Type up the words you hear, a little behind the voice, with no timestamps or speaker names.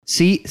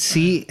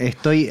Sí,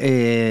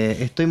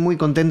 estoy muy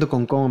contento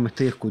con cómo me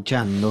estoy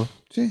escuchando.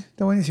 Sí,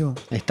 está buenísimo.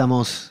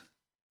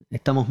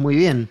 Estamos muy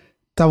bien.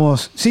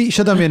 Sí,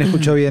 yo también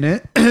escucho bien,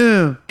 ¿eh?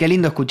 Qué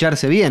lindo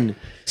escucharse bien.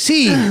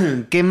 Sí.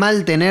 Qué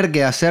mal tener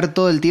que hacer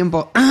todo el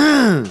tiempo.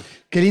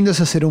 Qué lindo es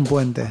hacer un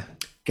puente.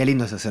 Qué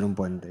lindo es hacer un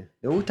puente.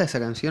 ¿Te gusta esa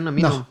canción? A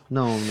mí No.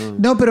 No.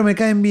 No, pero me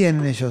caen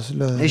bien ellos.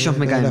 Ellos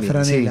me caen la bien,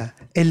 franela.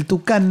 Sí. El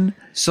Tucán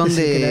son es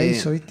de, el que la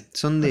hizo, ¿viste?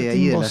 son de Martín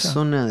ahí, de Boza. la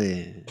zona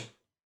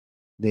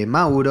de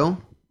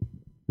Mauro,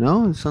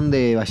 ¿no? Son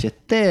de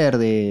Ballester,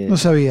 de... No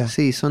sabía.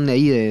 Sí, son de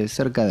ahí, de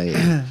cerca de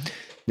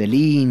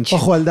Lynch,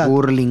 Ojo al dato.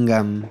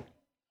 Burlingame.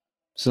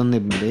 Son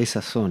de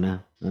esa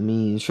zona. A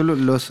mí, yo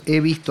los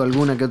he visto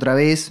alguna que otra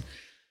vez.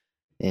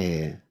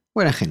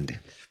 Buena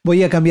gente.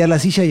 Voy a cambiar la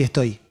silla y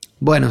estoy.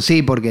 Bueno,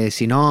 sí, porque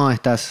si no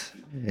estás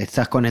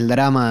con el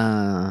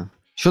drama.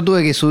 Yo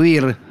tuve que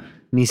subir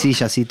mi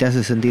silla, si te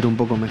hace sentir un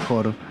poco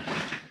mejor.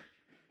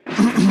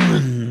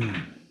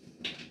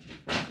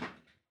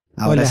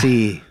 Ahora Hola.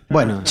 sí.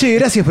 Bueno. Che,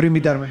 gracias por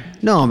invitarme.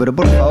 No, pero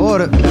por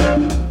favor.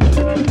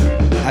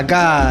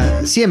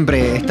 Acá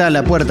siempre está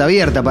la puerta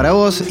abierta para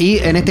vos y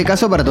en este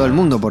caso para todo el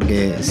mundo,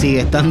 porque sigue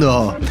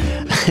estando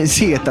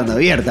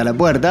abierta la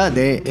puerta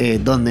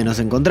de donde nos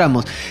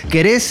encontramos.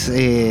 ¿Querés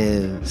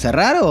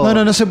cerrar o...?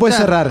 No se puede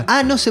cerrar.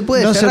 Ah, no se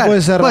puede No cerrar. se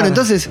puede cerrar. Bueno,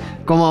 entonces,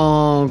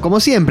 como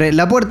siempre,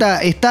 la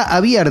puerta está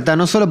abierta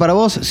no solo para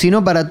vos,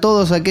 sino para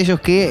todos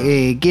aquellos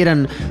que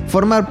quieran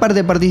formar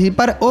parte,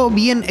 participar o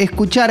bien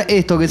escuchar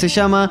esto que se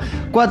llama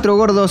Cuatro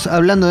Gordos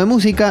Hablando de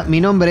Música. Mi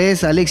nombre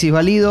es Alexis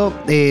Valido,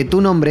 tu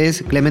nombre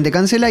es Clemente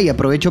Cancela y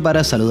aprovecho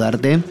para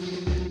saludarte.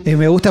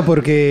 Me gusta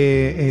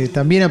porque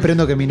también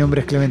aprendo que mi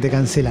nombre es Clemente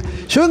Cancela.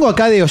 Yo vengo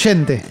acá de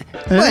oyente.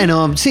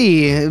 Bueno,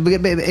 sí,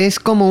 es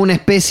como una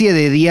especie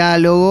de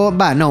diálogo.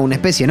 Una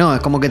especie no, es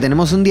como que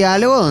tenemos un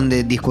diálogo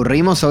donde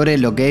discurrimos sobre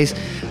lo que es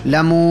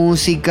la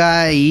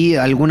música y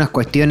algunas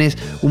cuestiones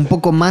un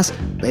poco más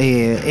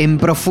en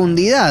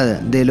profundidad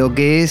de lo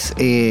que es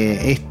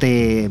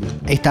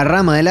esta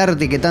rama del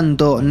arte que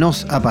tanto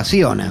nos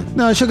apasiona.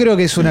 No, yo creo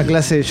que es una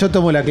clase, yo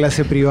tomo la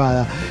clase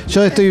privada.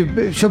 Yo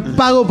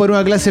pago por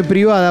una clase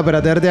privada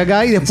para tenerte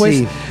acá y después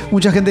Sí.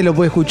 mucha gente lo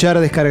puede escuchar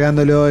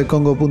descargándolo de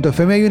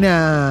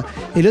congo.fm.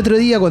 El otro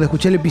día cuando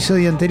escuché el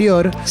episodio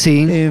anterior,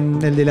 Sí.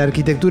 el de la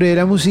arquitectura y de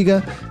la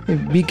música,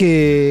 vi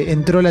que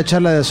entró la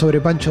charla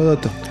sobre Pancho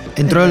Dotto.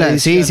 Entró la...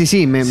 Sí,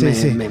 Sí.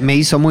 me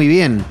hizo muy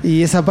bien.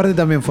 Y esa parte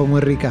también fue muy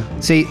rica.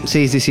 Sí,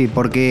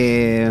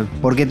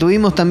 porque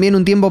tuvimos también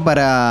un tiempo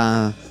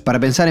para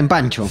pensar en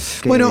Pancho,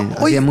 que Bueno,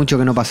 hoy- hacía mucho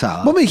que no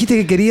pasaba. Vos me dijiste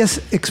que querías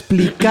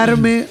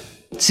explicarme,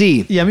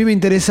 Sí, y a mí me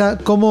interesa,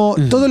 cómo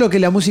todo lo que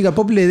la música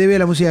pop le debe a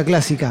la música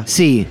clásica.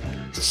 sí.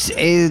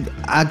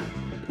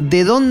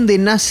 ¿De dónde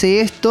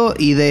nace esto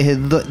y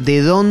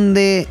de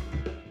dónde...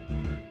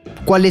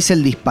 ¿Cuál es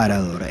el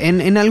disparador?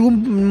 En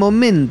algún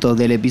momento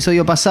del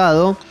episodio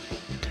pasado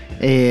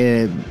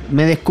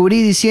me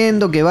descubrí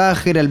diciendo que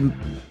Bach era el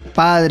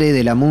padre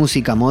de la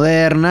música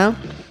moderna.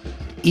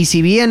 Y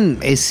si bien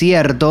es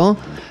cierto,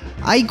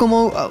 hay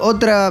como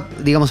otra,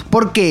 digamos,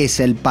 ¿por qué es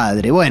el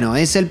padre? Bueno,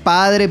 es el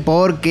padre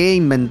porque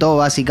inventó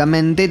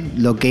básicamente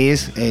lo que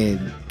es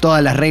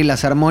todas las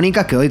reglas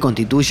armónicas que hoy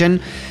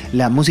constituyen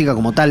la música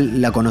como tal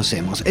la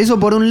conocemos. Eso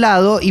por un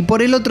lado, y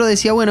por el otro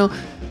decía, bueno,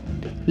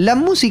 la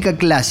música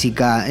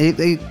clásica,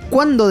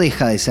 ¿cuándo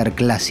deja de ser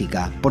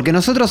clásica? Porque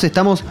nosotros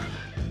estamos...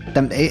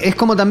 Es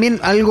como también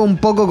algo un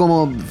poco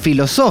como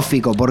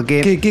filosófico,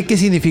 porque... ¿Qué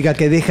significa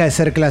que deja de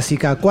ser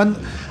clásica?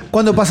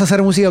 ¿Cuándo pasa a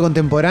ser música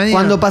contemporánea?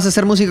 ¿Cuándo pasa a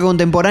ser música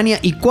contemporánea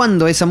y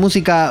cuándo esa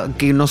música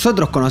que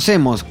nosotros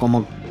conocemos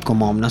como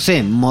no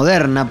sé,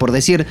 moderna, por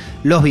decir,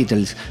 los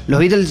Beatles? Los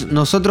Beatles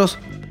nosotros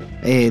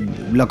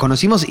los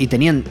conocimos y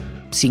tenían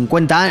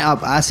 50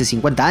 hace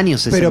 50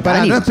 años, 60 Pero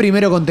años. ¿no es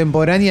primero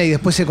contemporánea y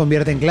después se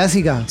convierte en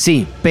clásica?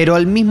 Sí, pero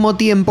al mismo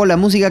tiempo la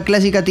música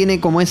clásica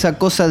tiene como esa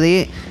cosa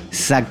de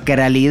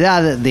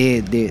sacralidad,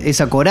 de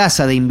esa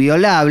coraza de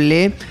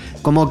inviolable.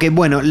 Como que,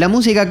 bueno, la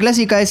música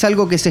clásica es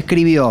algo que se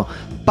escribió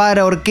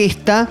para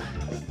orquesta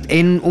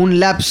en un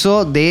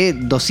lapso de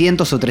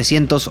 200 o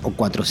 300 o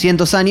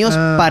 400 años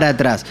para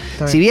atrás.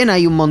 Si bien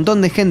hay un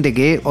montón de gente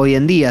que hoy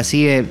en día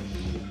sigue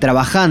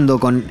trabajando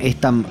con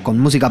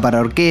música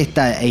para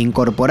orquesta e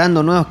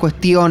incorporando nuevas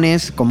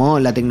cuestiones como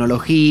la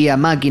tecnología,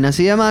 máquinas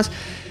y demás,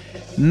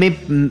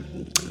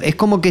 es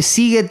como que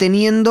sigue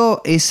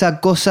teniendo esa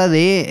cosa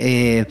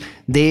de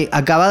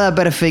acabada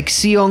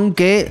perfección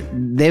que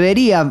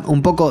debería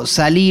un poco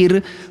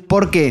salir.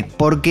 ¿Por qué?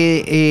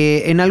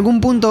 Porque en algún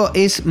punto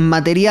es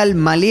material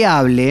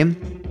maleable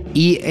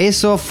y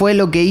eso fue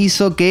lo que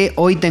hizo que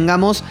hoy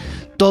tengamos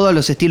todos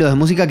los estilos de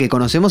música que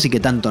conocemos y que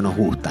tanto nos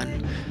gustan.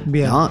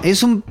 Bien. ¿No?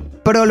 Es un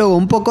prólogo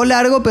un poco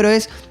largo, pero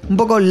es un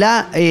poco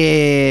la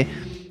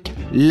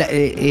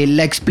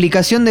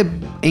explicación de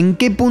en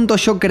qué punto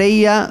yo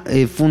creía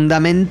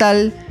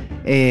fundamental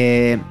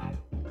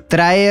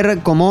traer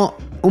como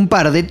un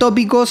par de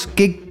tópicos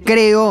que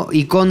creo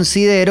y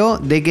considero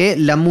de que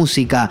la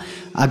música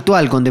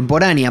actual,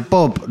 contemporánea,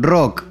 pop,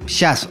 rock,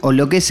 jazz o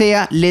lo que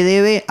sea, le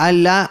debe a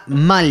la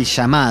mal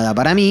llamada,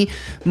 para mí,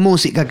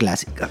 música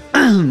clásica.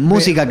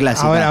 Música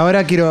clásica.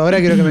 Ahora quiero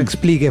que me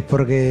expliques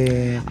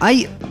porque...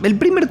 Hay el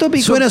primer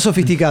tópico... Suena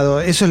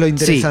sofisticado, eso es lo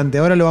interesante.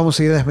 Sí. Ahora lo vamos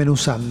a ir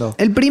desmenuzando.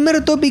 El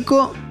primer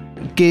tópico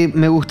que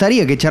me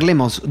gustaría que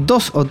charlemos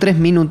 2 o 3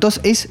 minutos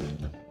es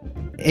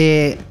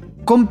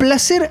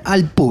complacer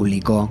al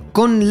público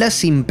con la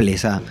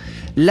simpleza.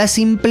 La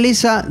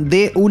simpleza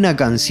de una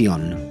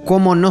canción.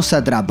 ¿Cómo nos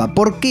atrapa?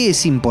 ¿Por qué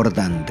es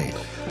importante?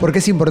 ¿Por qué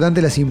es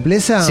importante la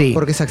simpleza? Sí.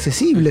 Porque es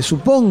accesible,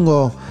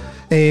 supongo.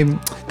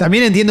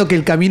 También entiendo que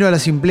el camino a la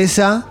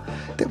simpleza...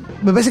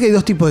 Me parece que hay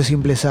 2 tipos de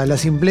simpleza. La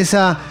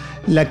simpleza,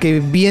 la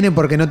que viene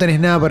porque no tenés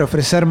nada para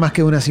ofrecer más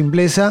que una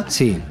simpleza.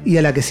 Sí. Y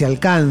a la que se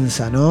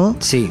alcanza, ¿no?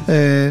 Sí.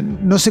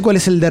 No sé cuál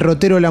es el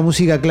derrotero de la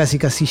música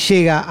clásica. Si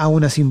llega a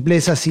una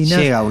simpleza, si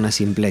llega a una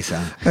simpleza.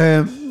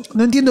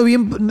 No entiendo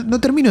bien,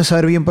 no termino de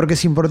saber bien por qué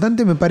es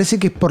importante. Me parece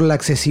que es por la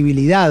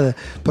accesibilidad,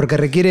 porque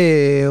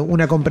requiere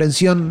una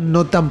comprensión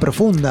no tan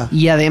profunda.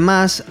 Y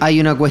además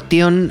hay una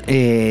cuestión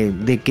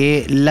de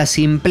que la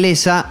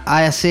simpleza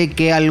hace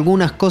que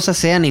algunas cosas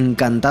sean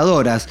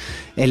encantadoras.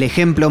 El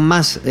ejemplo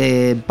más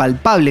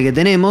palpable que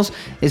tenemos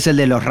es el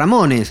de los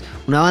Ramones,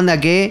 una banda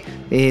que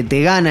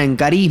te gana en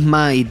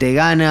carisma y te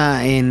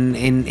gana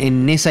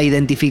en esa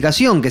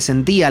identificación que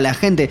sentía la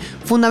gente,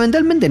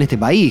 fundamentalmente en este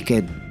país,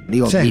 que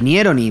sí.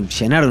 Vinieron y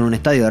llenaron un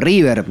estadio de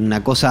River,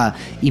 una cosa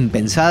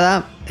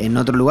impensada en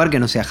otro lugar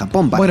que no sea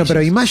Japón. Bueno,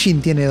 pero Imagine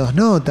tiene 2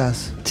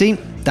 notas. Sí,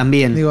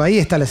 también. Ahí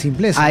está la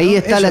simpleza. Ahí ¿no?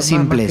 está eso, la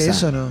simpleza. Más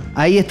que eso, ¿no?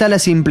 Ahí está la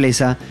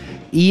simpleza.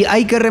 Y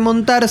hay que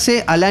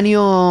remontarse al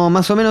año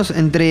más o menos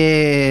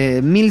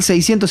entre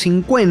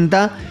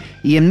 1650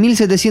 y en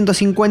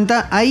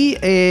 1750.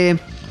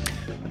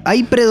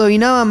 Ahí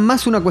predominaba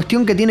más una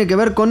cuestión que tiene que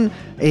ver con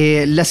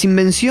las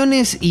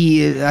invenciones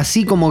y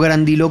así como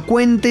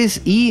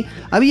grandilocuentes, y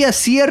había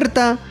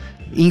cierta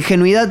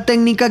ingenuidad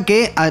técnica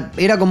que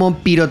era como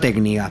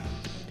pirotécnica.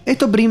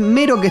 Esto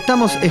primero que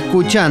estamos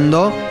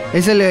escuchando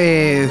es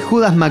el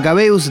Judas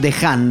Maccabeus de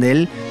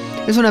Händel.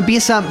 Es una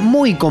pieza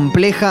muy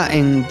compleja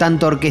en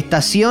tanto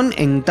orquestación,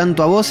 en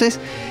tanto a voces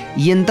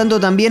y en tanto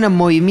también a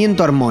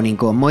movimiento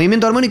armónico.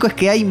 Movimiento armónico es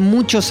que hay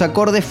muchos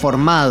acordes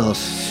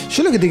formados.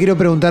 Yo lo que te quiero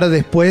preguntar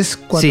después,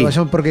 cuando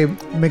vayamos, porque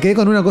me quedé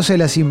con una cosa de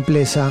la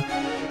simpleza,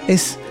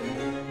 es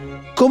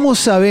 ¿cómo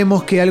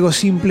sabemos que algo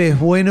simple es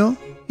bueno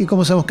y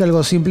cómo sabemos que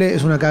algo simple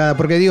es una cagada?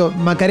 Porque digo,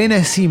 Macarena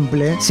es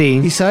simple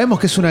y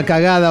sabemos que es una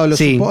cagada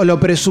o lo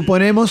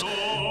presuponemos,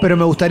 pero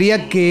me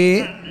gustaría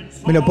que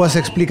me lo puedas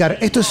explicar.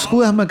 Esto es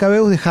Judas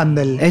Maccabeus de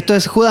Händel. Esto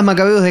es Judas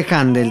Maccabeus de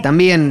Händel,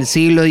 también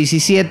siglo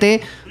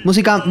XVII.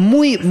 Música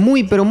muy,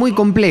 muy, pero muy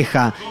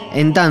compleja,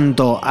 en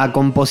tanto a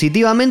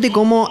compositivamente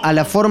como a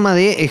la forma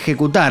de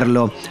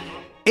ejecutarlo.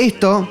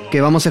 Esto que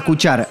vamos a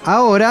escuchar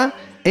ahora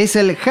es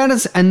el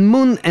Herz and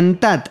Mund and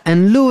Tat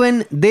and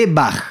Leben de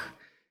Bach,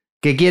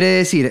 que quiere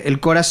decir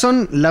el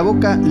corazón, la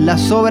boca,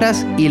 las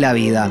obras y la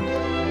vida.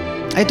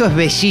 Esto es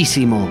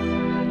bellísimo.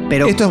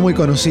 Pero esto es muy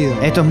conocido.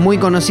 Esto es muy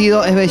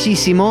conocido, es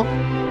bellísimo,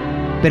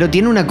 pero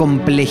tiene una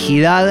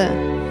complejidad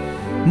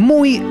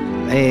muy,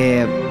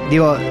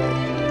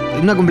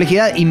 una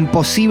complejidad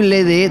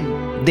imposible de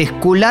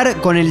descular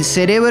con el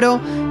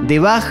cerebro de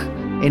Bach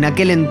en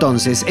aquel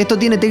entonces. Esto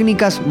tiene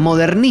técnicas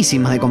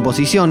modernísimas de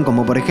composición,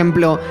 como por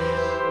ejemplo,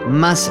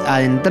 más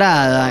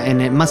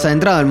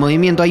adentrado el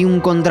movimiento, hay un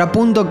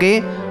contrapunto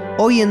que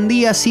hoy en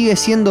día sigue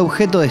siendo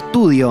objeto de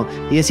estudio.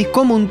 Y decís,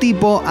 ¿cómo un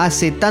tipo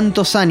hace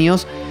tantos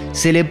años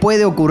se le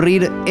puede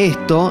ocurrir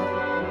esto?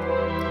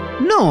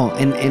 No,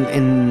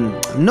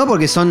 no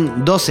porque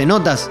son 12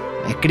 notas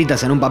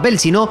escritas en un papel,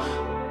 sino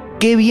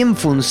qué bien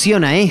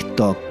funciona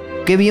esto,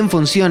 qué bien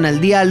funciona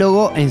el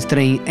diálogo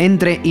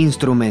entre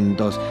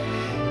instrumentos.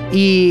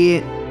 Y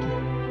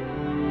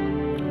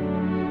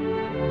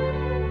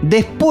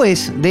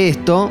después de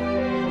esto,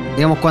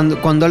 digamos,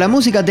 cuando la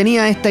música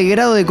tenía este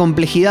grado de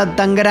complejidad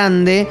tan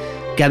grande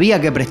que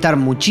había que prestar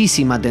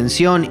muchísima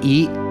atención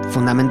y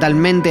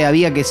fundamentalmente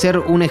había que ser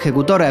un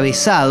ejecutor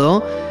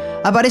avezado,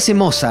 aparece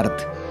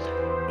Mozart.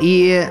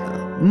 Y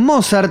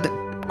Mozart,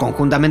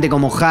 conjuntamente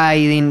como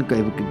Haydn,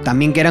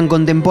 también que eran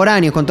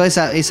contemporáneos con toda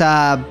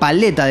esa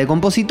paleta de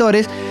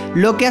compositores,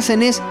 lo que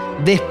hacen es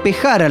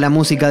despejar a la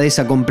música de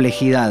esa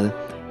complejidad.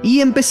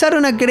 Y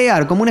empezaron a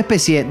crear como una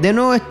especie de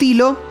nuevo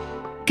estilo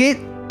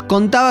que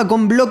contaba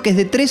con bloques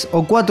de 3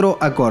 o 4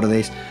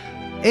 acordes.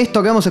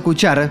 Esto que vamos a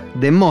escuchar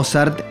de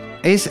Mozart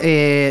es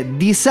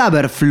Die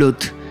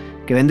Zauberflöte,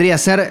 que vendría a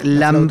ser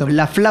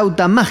la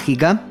flauta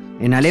mágica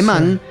en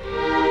alemán.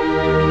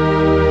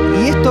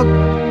 Sí. ¿Y esto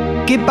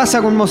qué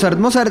pasa con Mozart?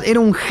 Mozart era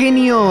un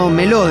genio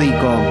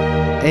melódico.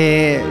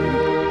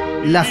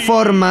 La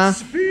forma,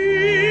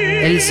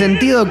 el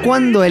sentido de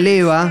cuándo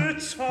eleva,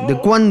 de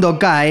cuándo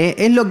cae,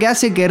 es lo que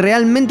hace que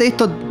realmente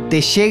esto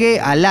te llegue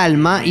al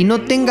alma y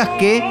no tengas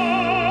que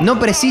no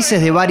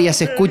precises de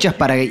varias escuchas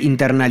para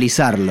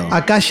internalizarlo.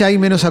 Acá ya hay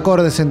menos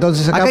acordes,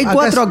 entonces acá hay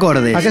 4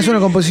 acordes. Acá es una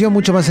composición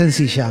mucho más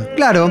sencilla.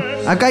 Claro,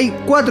 acá hay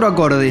 4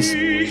 acordes.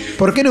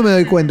 ¿Por qué no me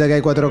doy cuenta que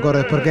hay 4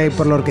 acordes? ¿Porque hay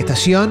por la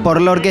orquestación?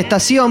 Por la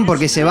orquestación,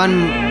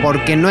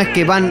 porque no es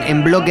que van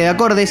en bloque de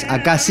acordes,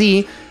 acá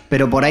sí,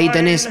 pero por ahí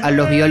tenés a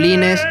los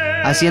violines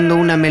haciendo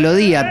una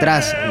melodía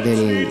atrás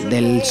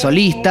del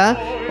solista,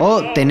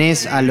 o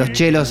tenés a los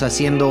chelos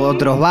haciendo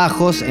otros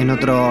bajos en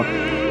otra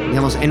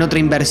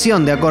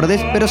inversión de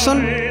acordes, pero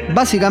son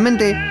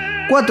básicamente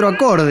 4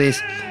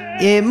 acordes.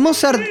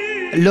 Mozart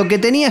lo que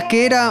tenía es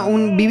que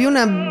vivió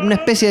una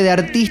especie de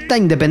artista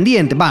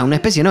independiente. Una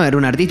especie no, era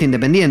un artista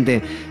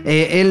independiente.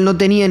 Él no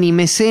tenía ni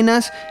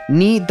mecenas,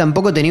 ni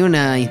tampoco tenía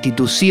una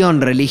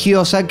institución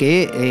religiosa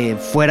que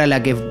fuera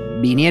la que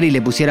viniera y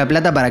le pusiera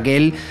plata para que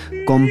él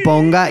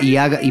componga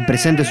y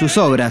presente sus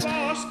obras.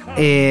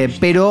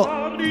 Pero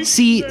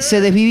sí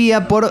se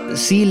desvivía por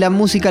si la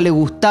música le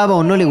gustaba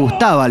o no le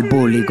gustaba al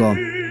público.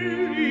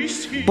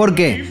 ¿Por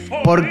qué?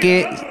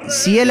 Porque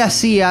si él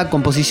hacía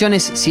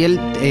composiciones, si él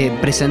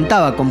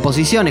presentaba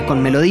composiciones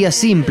con melodías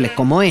simples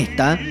como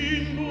esta,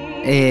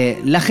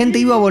 la gente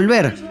iba a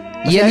volver.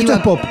 Esto es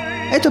pop.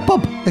 Esto es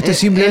pop. Esto es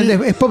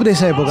simplemente es pop de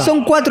esa época.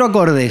 Son 4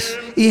 acordes.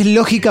 Y es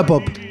lógica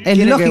pop. Es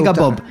lógica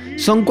pop.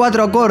 Son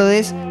 4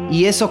 acordes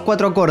y esos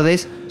 4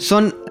 acordes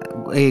son...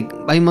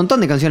 hay un montón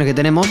de canciones que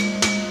tenemos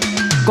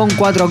con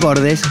 4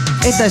 acordes.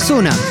 Esta es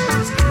una.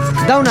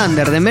 Down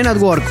Under de Men at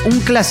Work, un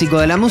clásico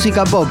de la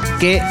música pop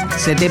que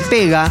se te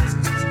pega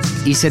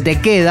y se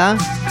te queda.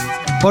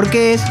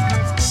 Porque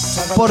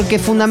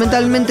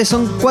fundamentalmente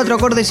son 4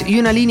 acordes y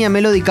una línea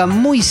melódica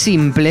muy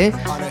simple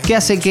que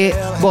hace que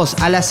vos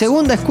a la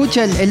segunda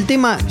escucha el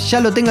tema ya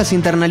lo tengas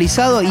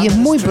internalizado y es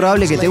muy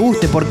probable que te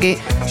guste, porque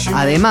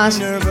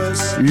además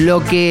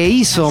lo que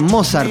hizo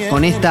Mozart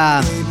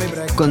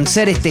con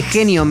ser este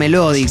genio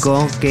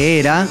melódico que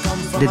era,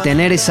 de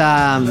tener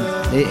esa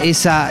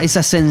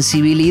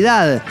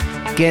sensibilidad,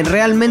 que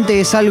realmente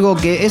es algo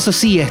que eso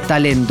sí es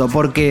talento,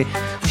 porque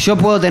yo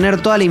puedo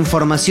tener toda la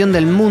información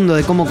del mundo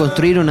de cómo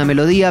construir una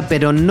melodía,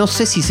 pero no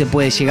sé si se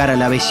puede llegar a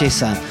la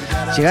belleza.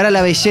 Llegar a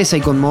la belleza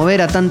y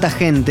conmover a tanta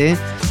gente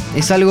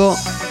es algo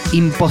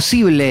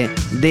imposible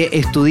de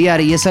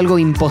estudiar y es algo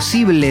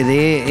imposible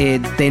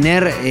de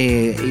tener,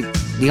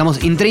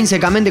 digamos,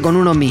 intrínsecamente con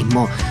uno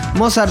mismo.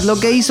 Mozart lo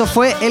que hizo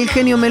fue el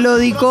genio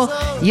melódico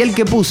y el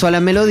que puso a la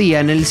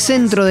melodía en el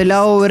centro de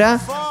la obra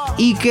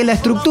y que la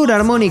estructura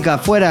armónica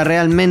fuera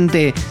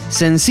realmente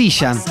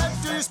sencilla.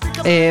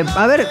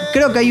 A ver,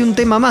 creo que hay un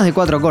tema más de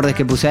 4 acordes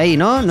que puse ahí,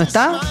 ¿no? ¿No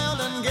está?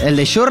 ¿El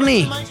de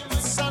Journey?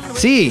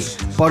 Sí,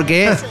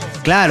 porque,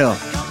 claro,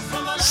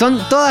 son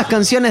todas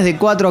canciones de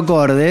 4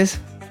 acordes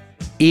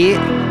y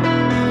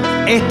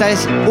esta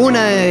es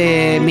una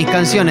de mis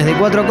canciones de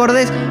 4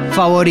 acordes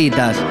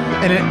favoritas.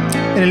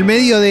 En el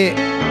medio de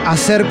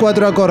hacer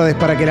 4 acordes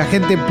para que la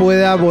gente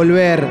pueda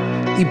volver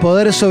y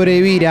poder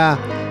sobrevivir a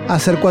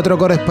hacer 4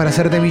 acordes para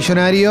hacerte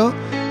millonario,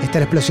 está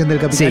la explosión del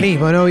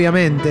capitalismo, sí, ¿no?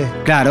 Obviamente.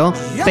 Claro,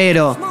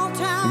 pero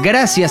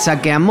gracias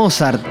a que a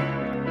Mozart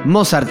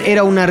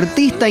era un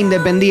artista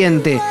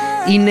independiente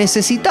y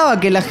necesitaba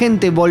que la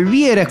gente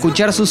volviera a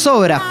escuchar sus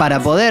obras para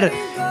poder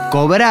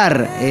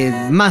cobrar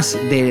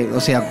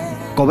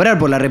cobrar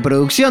por la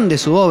reproducción de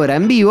su obra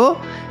en vivo.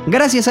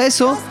 Gracias a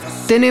eso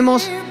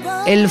tenemos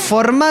el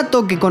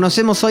formato que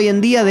conocemos hoy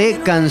en día de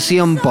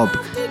canción pop.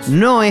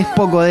 No es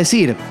poco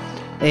decir.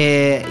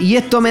 Y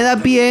esto me da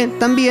pie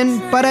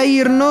también para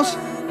irnos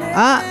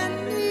a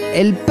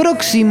el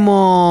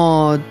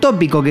próximo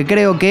tópico que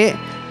creo que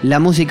la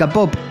música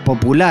pop,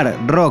 popular,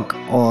 rock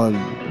o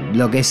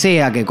lo que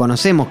sea que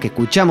conocemos, que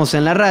escuchamos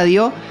en la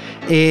radio,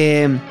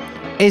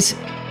 es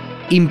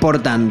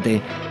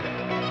importante.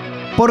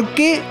 ¿Por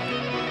qué?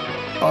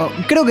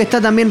 Creo que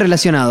está también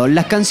relacionado.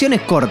 Las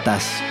canciones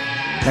cortas.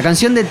 La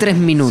canción de 3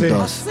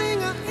 minutos. Sí.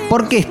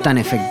 ¿Por qué es tan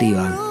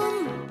efectiva?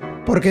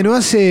 Porque no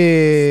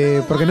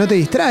te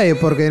distrae,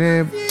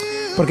 porque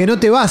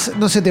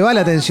no se te va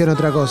la atención a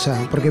otra cosa,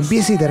 porque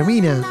empieza y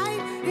termina.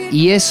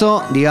 Y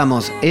eso,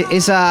 digamos,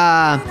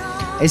 esa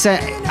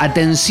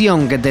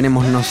atención que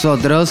tenemos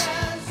nosotros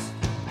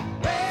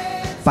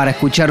para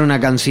escuchar una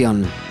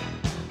canción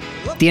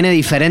tiene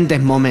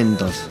diferentes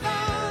momentos.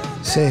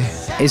 Sí.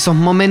 Esos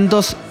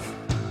momentos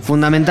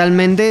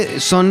fundamentalmente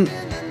son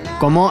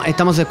como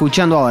estamos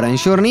escuchando ahora en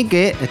Journey,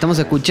 que estamos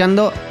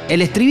escuchando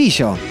el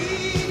estribillo.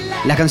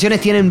 Las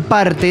canciones tienen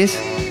partes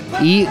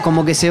y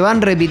como que se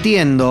van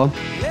repitiendo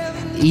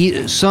y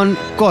son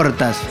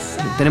cortas.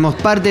 Tenemos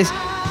partes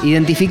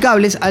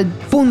identificables al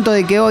punto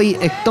de que hoy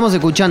estamos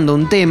escuchando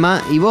un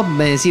tema y vos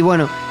me decís,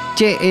 bueno,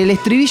 che, el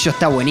estribillo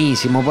está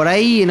buenísimo, por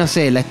ahí, no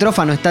sé, la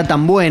estrofa no está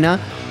tan buena.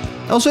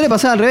 O suele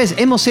pasar al revés,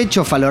 hemos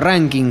hecho Falo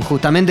Ranking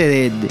justamente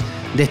de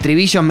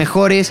estribillos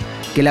mejores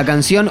que la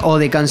canción o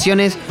de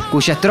canciones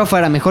cuya estrofa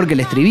era mejor que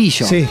el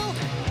estribillo. Sí.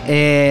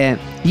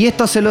 Y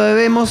esto se lo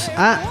debemos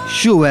a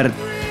Schubert,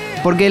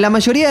 porque la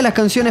mayoría de las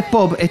canciones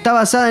pop está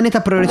basada en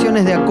estas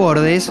progresiones de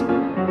acordes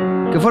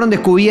que fueron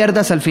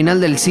descubiertas al final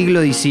del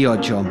siglo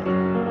XVIII.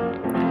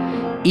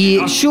 Y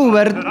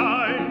Schubert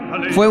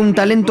fue un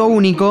talento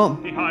único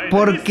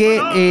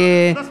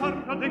porque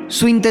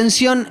su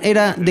intención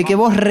era de que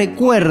vos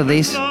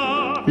recuerdes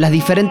las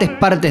diferentes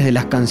partes de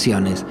las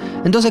canciones.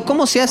 Entonces,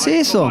 ¿cómo se hace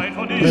eso?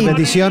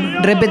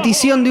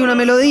 Repetición de una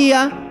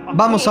melodía,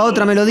 vamos a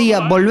otra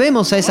melodía,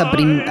 volvemos a esa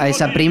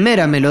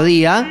primera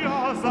melodía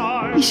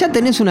y ya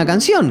tenés una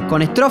canción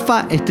con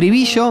estrofa,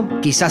 estribillo,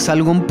 quizás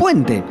algún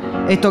puente.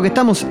 Esto que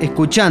estamos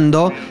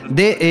escuchando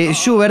de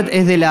Schubert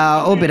es de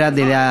la ópera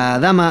de la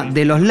Dama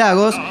de los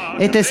Lagos.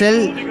 Este es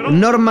el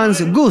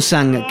Normans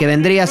Gesang, que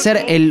vendría a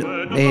ser el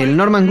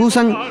Normans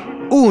Gesang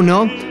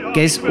 1,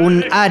 que es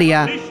un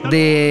aria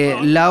de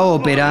la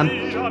ópera.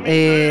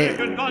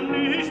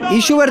 Y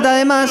Schubert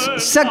además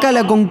saca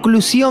la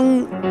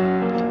conclusión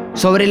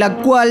sobre la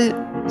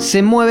cual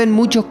se mueven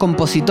muchos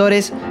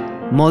compositores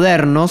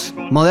modernos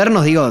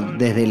digo,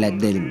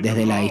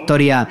 desde la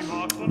historia,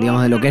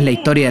 digamos, de lo que es la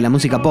historia de la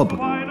música pop.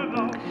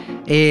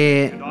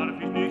 En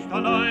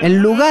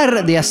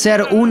lugar de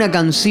hacer una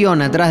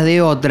canción atrás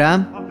de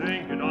otra,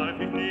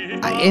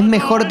 es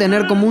mejor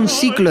tener como un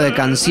ciclo de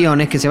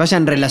canciones que se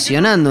vayan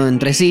relacionando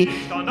entre sí,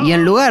 y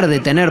en lugar de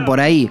tener por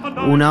ahí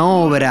una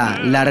obra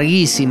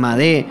larguísima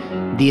de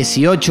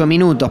 18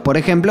 minutos, por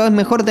ejemplo, es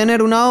mejor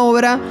tener una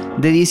obra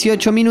de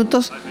 18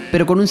 minutos,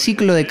 pero con un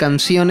ciclo de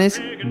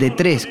canciones de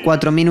 3,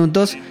 4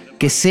 minutos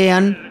que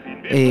sean,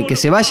 que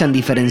se vayan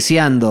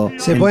diferenciando.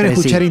 ¿Se pueden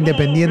escuchar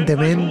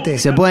independientemente?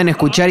 Se pueden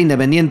escuchar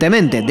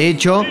independientemente. De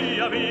hecho,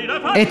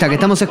 esta que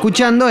estamos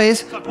escuchando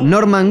es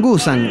Normans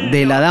Gesang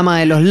de la Dama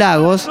de los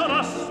Lagos,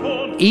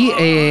 y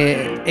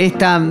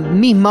esta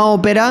misma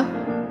ópera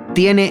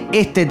tiene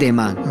este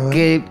tema,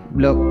 que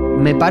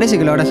me parece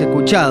que lo habrás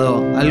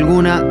escuchado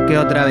alguna que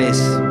otra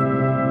vez.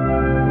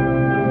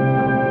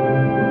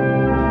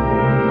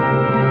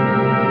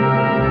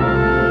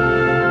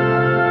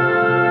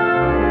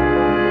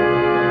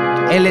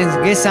 Él es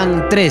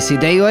Gesang 3, si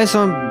te digo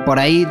eso, por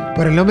ahí...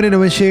 Por el nombre no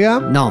me llega.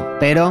 No,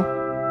 pero...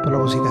 Por la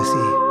música sí.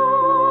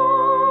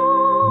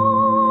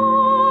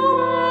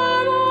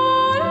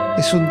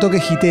 Es un toque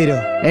jitero.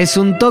 Es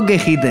un toque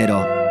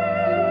jitero.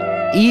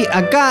 Y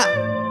acá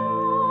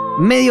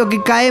medio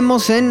que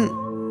caemos en...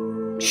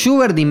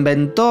 Schubert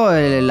inventó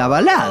la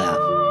balada.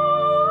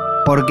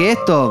 Porque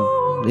esto,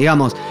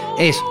 digamos,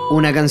 es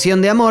una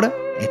canción de amor.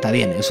 Está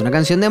bien, es una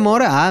canción de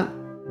amor a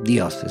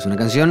Dios. Es una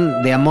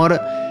canción de amor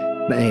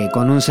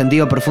con un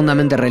sentido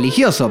profundamente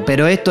religioso.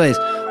 Pero esto es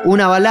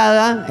una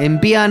balada en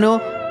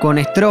piano, con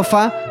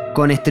estrofa,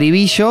 con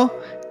estribillo,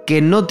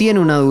 que no tiene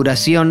una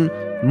duración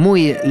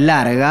muy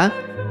larga.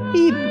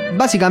 Y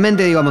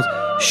básicamente, digamos,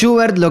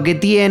 Schubert lo que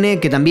tiene,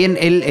 que también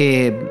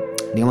él,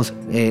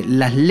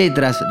 las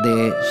letras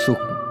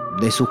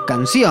de sus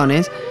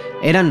canciones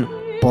eran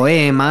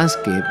poemas,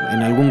 que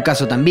en algún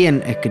caso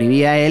también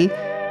escribía él,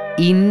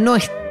 y no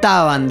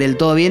estaban del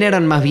todo bien,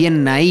 eran más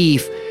bien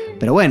naif.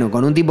 Pero bueno,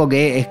 con un tipo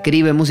que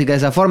escribe música de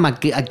esa forma,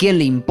 ¿a quién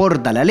le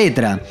importa la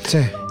letra? Sí.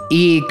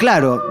 Y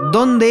claro,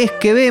 ¿dónde es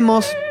que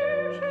vemos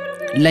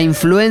la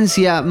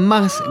influencia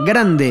más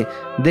grande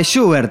de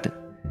Schubert?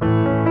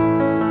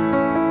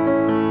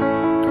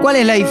 ¿Cuál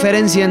es la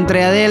diferencia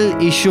entre Adele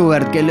y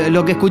Schubert? Que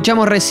lo que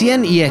escuchamos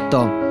recién y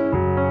esto.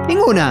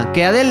 Ninguna.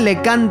 Que Adele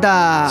le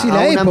canta... Sí,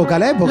 la época.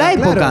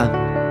 Claro.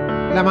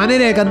 La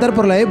manera de cantar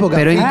por la época.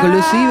 Pero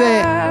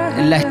inclusive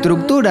la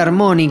estructura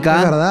armónica...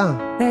 Es verdad.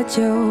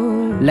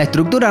 La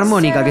estructura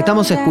armónica que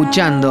estamos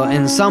escuchando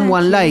en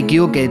Someone Like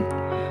You, que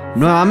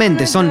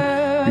nuevamente son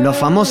los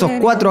famosos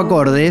 4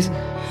 acordes...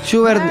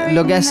 Schubert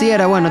lo que hacía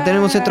era, bueno,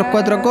 tenemos estos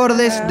 4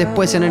 acordes,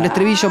 después en el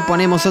estribillo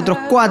ponemos otros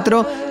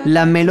 4,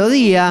 la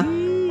melodía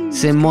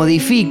se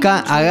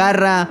modifica,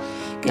 agarra,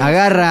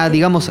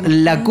 digamos,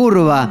 la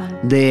curva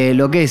de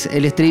lo que es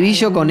el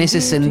estribillo con ese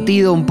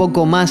sentido un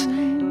poco más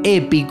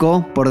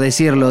épico, por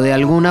decirlo de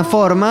alguna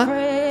forma,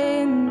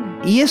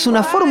 y es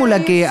una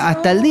fórmula que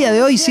hasta el día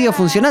de hoy sigue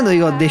funcionando,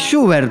 digo, de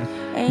Schubert,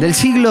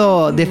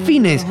 de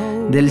fines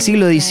del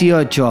siglo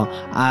XVIII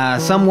a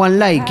Someone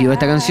Like You,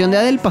 esta canción de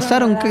Adele,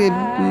 pasaron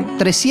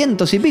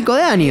 300 y pico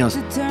de años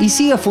y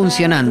sigue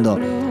funcionando.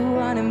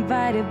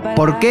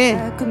 ¿Por qué?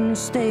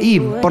 Y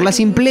por la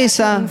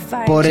simpleza,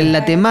 por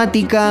la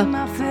temática,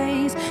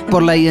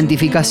 por la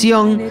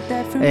identificación,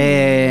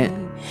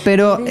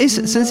 pero es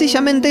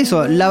sencillamente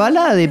eso. La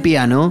balada de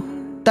piano,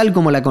 tal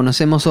como la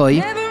conocemos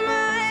hoy,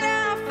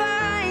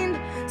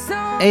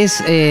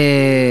 es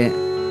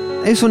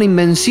una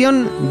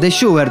invención de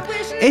Schubert.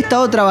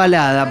 Esta otra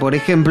balada, por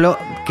ejemplo,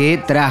 que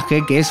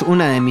traje, que es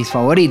una de mis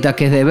favoritas,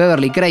 que es de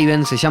Beverly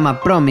Craven, se llama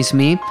Promise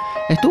Me.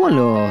 ¿Estuvo en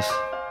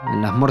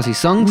las Morrissey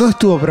Songs? No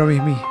estuvo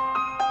Promise Me.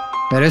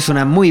 Pero es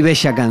una muy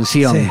bella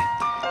canción. Sí.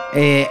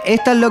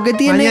 Esta es lo que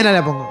tiene... Mañana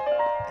la pongo.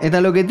 Esta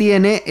lo que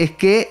tiene es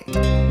que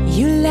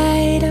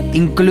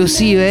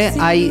inclusive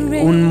hay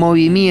un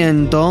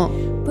movimiento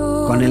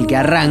con el que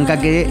arranca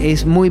que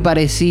es muy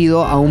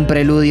parecido a un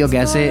preludio que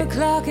hace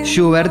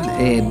Schubert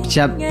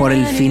ya por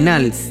el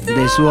final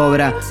de su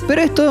obra.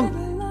 Pero esto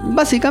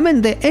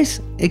básicamente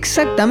es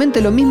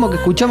exactamente lo mismo que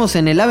escuchamos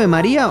en el Ave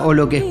María o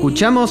lo que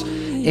escuchamos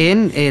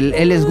en el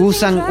Eles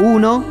Gusan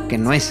 1, que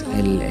no es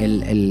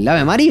el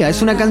Ave María,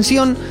 es una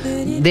canción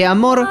de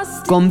amor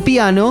con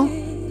piano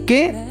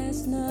que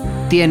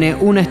tiene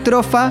una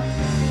estrofa,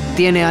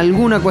 tiene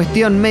alguna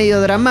cuestión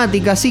medio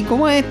dramática, así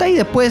como esta, y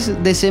después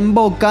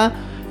desemboca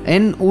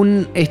en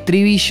un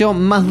estribillo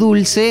más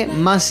dulce,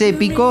 más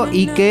épico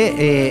y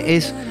que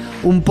es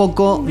un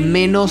poco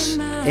menos...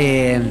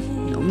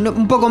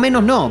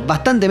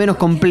 bastante menos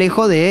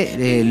complejo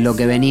de lo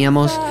que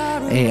veníamos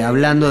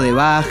hablando de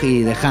Bach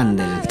y de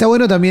Händel. Está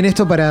bueno también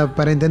esto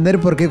para entender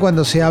por qué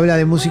cuando se habla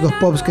de músicos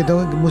pop que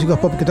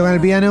tocan el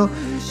piano,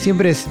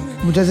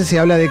 muchas veces se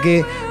habla de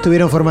que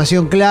tuvieron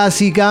formación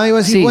clásica, y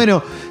vos decís,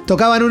 bueno,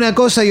 tocaban una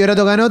cosa y ahora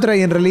tocan otra,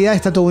 y en realidad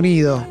está todo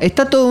unido.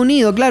 Está todo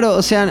unido, claro,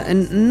 o sea,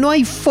 no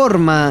hay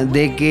forma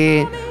de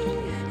que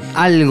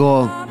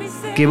algo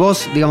que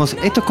vos, digamos,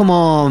 esto es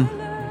como...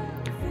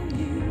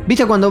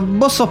 ¿Viste cuando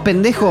vos sos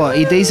pendejo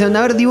y te dicen,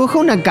 a ver, dibujá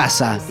una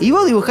casa? Y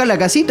vos dibujás la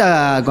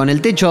casita con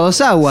el techo a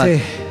 2 aguas.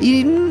 Sí.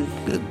 ¿Y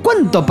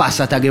cuánto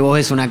pasa hasta que vos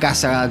ves una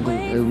casa con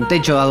un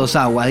techo a 2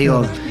 aguas?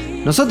 Digo,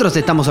 nosotros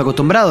estamos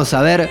acostumbrados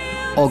a ver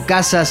o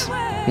casas,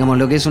 digamos,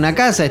 lo que es una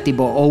casa es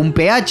tipo o un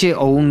PH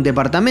o un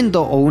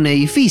departamento o un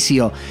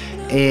edificio.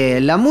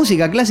 La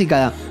música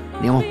clásica,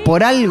 digamos,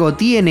 por algo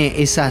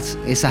tiene esas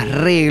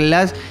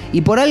reglas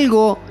y por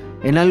algo...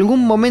 En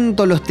algún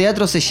momento los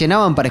teatros se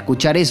llenaban para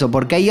escuchar eso,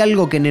 porque hay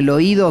algo que en el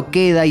oído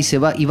queda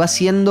y va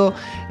siendo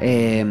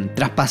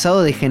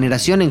traspasado de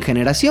generación en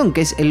generación,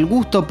 que es el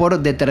gusto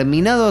por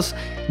determinadas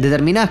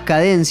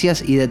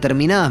cadencias y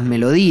determinadas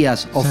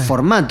melodías o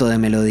formato de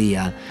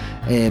melodía.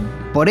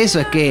 Por eso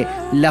es que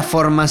la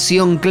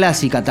formación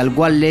clásica, tal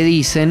cual le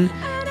dicen,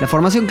 la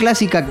formación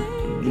clásica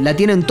la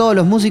tienen todos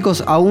los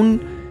músicos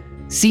aún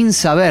sin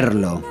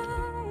saberlo.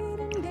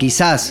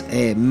 Quizás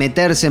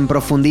meterse en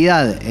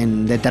profundidad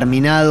en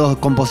determinados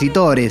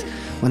compositores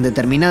o en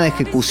determinada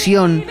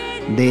ejecución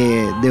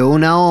de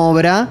una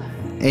obra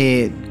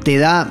te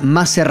da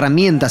más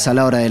herramientas a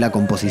la hora de la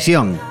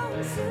composición.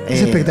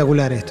 Es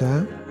espectacular esto,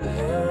 ¿eh?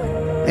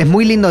 Es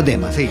muy lindo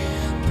tema, sí.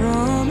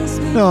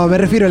 No, me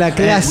refiero a la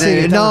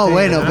clase.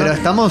 Pero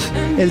estamos...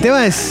 El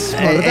tema es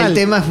mortal. El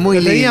tema es muy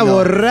lindo. Tenía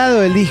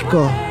borrado el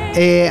disco.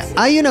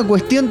 Hay una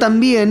cuestión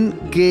también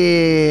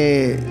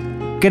que...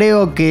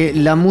 Creo que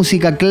la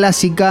música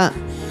clásica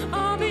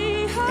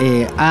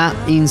ha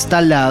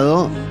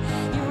instalado.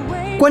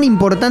 ¿Cuán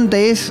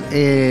importante es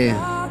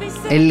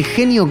el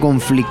genio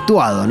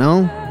conflictuado,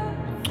 no?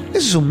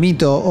 Eso es un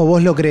mito, ¿o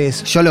vos lo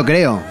crees? Yo lo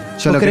creo.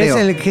 ¿Vos crees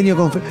en el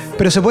genio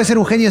pero se puede ser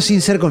un genio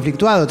sin ser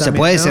conflictuado también? Se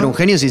puede, ¿no? ser un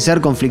genio sin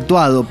ser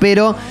conflictuado,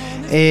 pero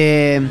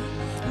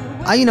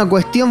hay una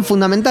cuestión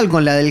fundamental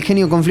con la del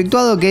genio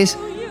conflictuado, que es,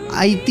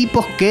 hay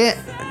tipos que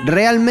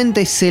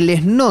realmente se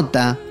les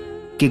nota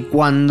que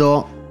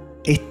cuando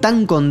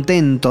están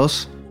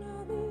contentos,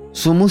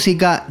 su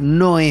música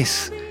no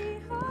es,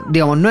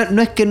 digamos,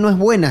 no es que no es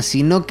buena,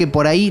 sino que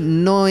por ahí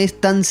no es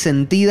tan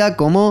sentida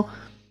como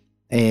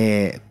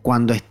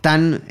cuando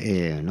están,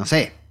 no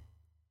sé,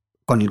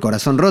 con el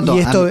corazón roto.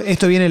 ¿Y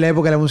esto viene en la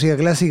época de la música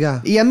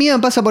clásica? Y a mí me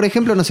pasa, por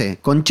ejemplo, no sé,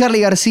 con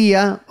Charly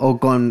García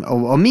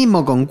o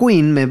mismo con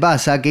Queen me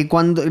pasa que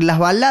cuando las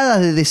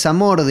baladas de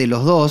desamor de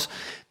los dos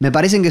me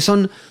parecen que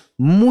son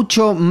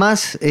mucho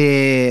más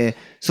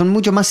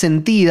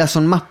sentidas,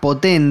 son más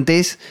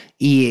potentes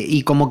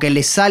y como que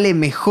les sale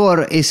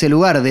mejor ese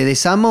lugar de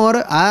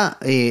desamor a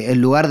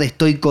el lugar de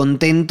estoy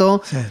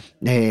contento. Sí.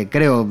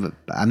 Creo,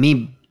 a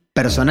mí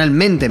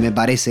personalmente me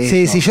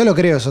parece eso. Sí, yo lo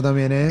creo eso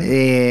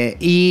también.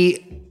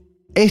 Y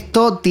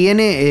esto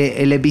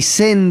tiene, el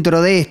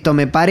epicentro de esto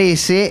me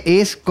parece,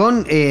 es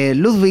con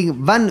Ludwig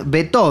van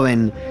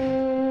Beethoven.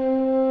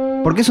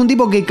 Porque es un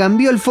tipo que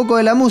cambió el foco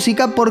de la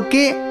música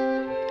porque...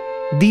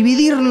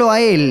 dividirlo a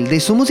él de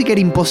su música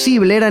era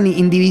imposible, eran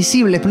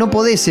indivisibles, no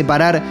podés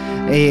separar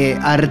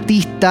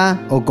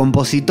artista o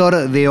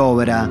compositor de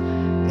obra,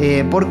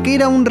 porque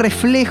era un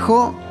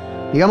reflejo,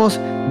 digamos,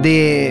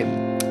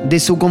 de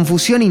su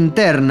confusión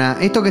interna.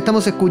 Esto que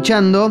estamos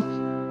escuchando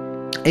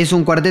es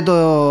un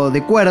cuarteto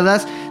de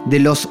cuerdas, de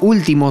los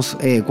últimos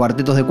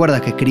cuartetos de cuerdas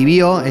que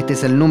escribió, este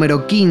es el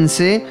número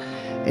 15,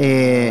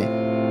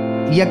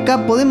 y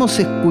acá podemos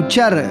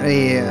escuchar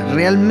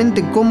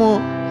realmente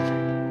cómo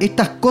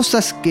estas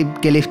cosas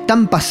que le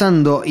están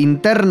pasando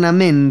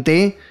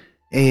internamente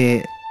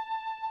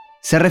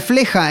se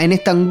refleja en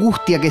esta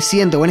angustia que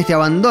siente o en este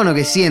abandono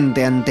que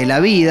siente ante la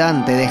vida,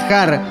 ante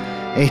dejar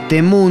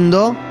este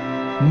mundo,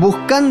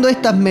 buscando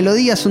estas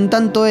melodías un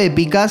tanto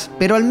épicas,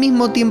 pero al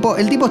mismo tiempo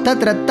el tipo está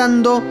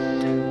tratando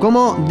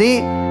como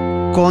de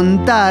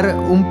contar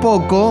un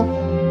poco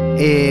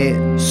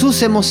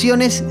sus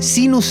emociones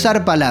sin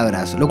usar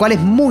palabras, lo cual es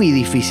muy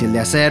difícil de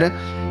hacer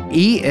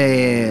y...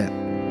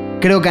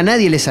 creo que a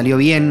nadie le salió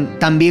bien,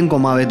 tan bien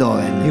como a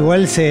Beethoven.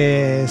 Igual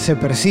se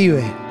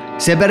percibe.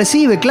 Se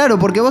percibe, claro,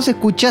 porque vos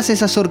escuchás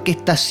esas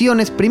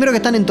orquestaciones, primero que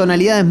están en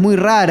tonalidades muy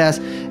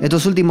raras.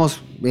 Estos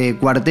últimos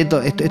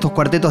estos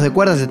cuartetos de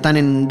cuerdas están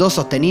en do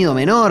sostenido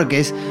menor, que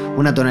es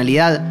una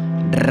tonalidad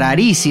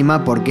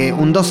rarísima, porque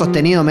un do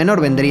sostenido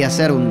menor vendría a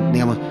ser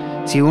digamos,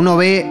 si uno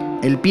ve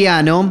el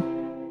piano,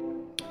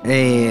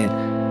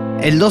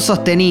 el do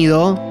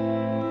sostenido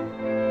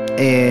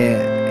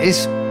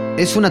es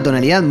una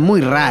tonalidad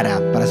muy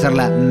rara para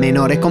hacerla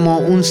menor. Es como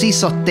un si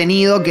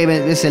sostenido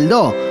que es el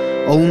do,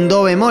 o un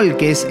do bemol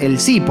que es el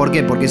si. ¿Por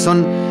qué? Porque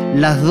son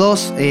las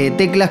dos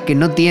teclas que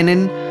no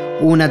tienen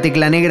una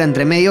tecla negra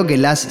entre medio que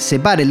las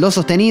separe. El do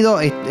sostenido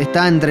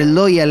está entre el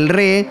do y el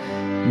re.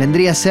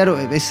 Vendría a ser,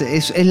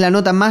 es la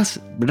nota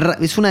más,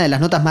 es una de las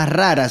notas más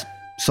raras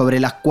sobre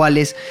las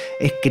cuales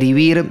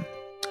escribir,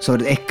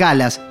 sobre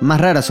escalas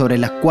más raras sobre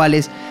las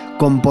cuales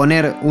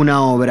componer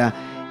una obra.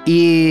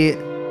 Y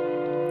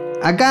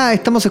acá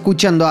estamos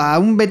escuchando a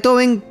un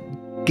Beethoven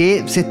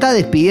que se está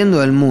despidiendo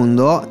del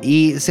mundo,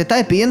 y se está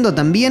despidiendo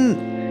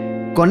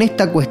también con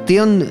esta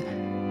cuestión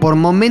por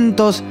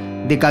momentos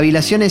de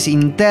cavilaciones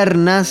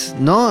internas,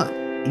 ¿no?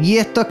 Y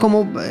esto es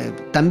como,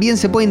 también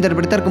se puede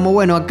interpretar como,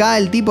 bueno, acá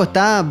el tipo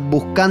está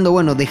buscando,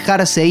 bueno,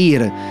 dejarse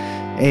ir.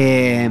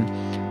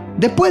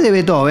 Después de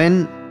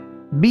Beethoven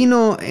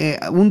vino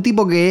un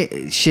tipo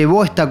que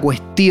llevó esta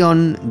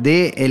cuestión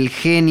del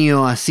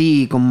genio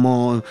así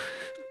como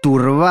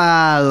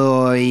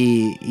turbado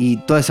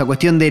y toda esa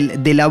cuestión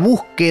de la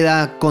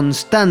búsqueda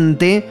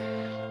constante,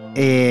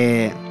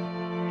 que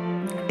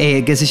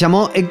se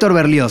llamó Héctor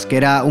Berlioz, que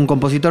era un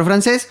compositor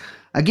francés,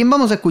 a quien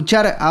vamos a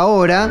escuchar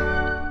ahora.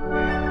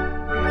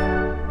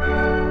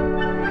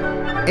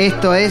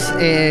 Esto es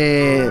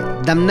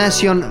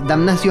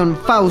Damnation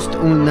Faust,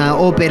 una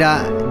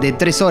ópera de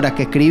 3 horas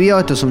que escribió.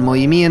 Esto es un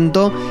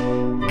movimiento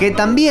que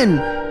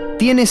también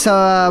tiene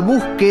esa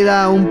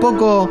búsqueda un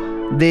poco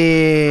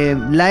de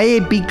la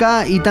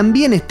épica, y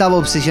también estaba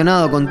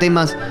obsesionado con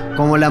temas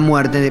como la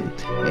muerte.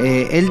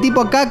 El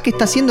tipo acá, ¿qué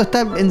está haciendo?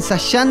 Está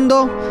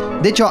ensayando.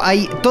 De hecho,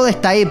 hay toda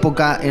esta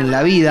época en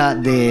la vida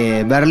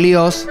de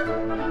Berlioz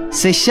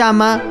se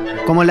llama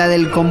como la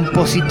del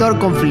compositor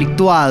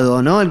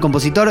conflictuado, ¿no? El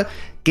compositor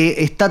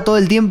que está todo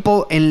el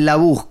tiempo en la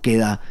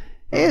búsqueda.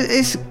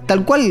 Es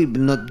tal cual,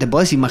 no te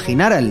podés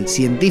imaginar al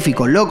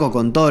científico loco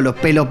con todos los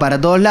pelos para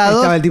todos lados.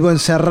 Estaba el tipo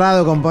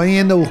encerrado,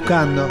 componiendo,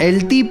 buscando.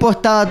 El tipo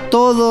estaba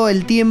todo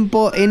el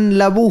tiempo en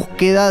la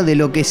búsqueda de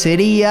lo que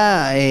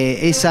sería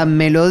esa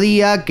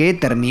melodía que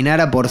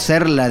terminara por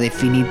ser la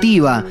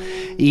definitiva.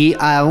 Y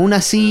aún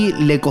así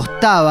le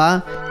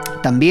costaba.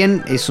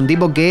 También es un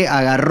tipo que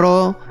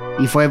agarró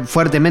y fue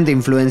fuertemente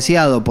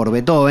influenciado por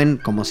Beethoven,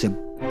 como se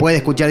puede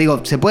escuchar,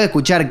 se puede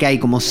escuchar que hay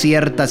como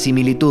cierta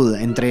similitud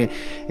entre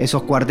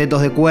esos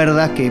cuartetos de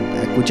cuerdas que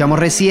escuchamos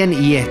recién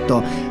y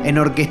esto, en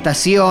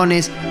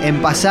orquestaciones,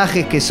 en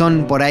pasajes que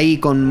son por ahí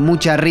con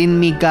mucha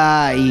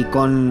rítmica y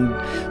con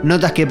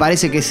notas que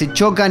parece que se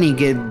chocan y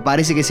que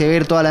parece que se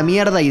ve toda la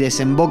mierda y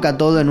desemboca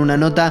todo en una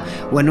nota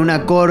o en un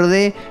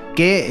acorde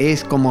que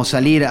es como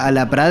salir a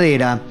la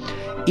pradera.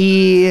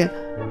 Y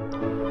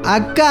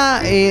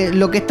acá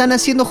lo que están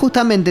haciendo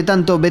justamente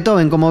tanto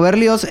Beethoven como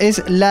Berlioz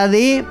es la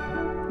de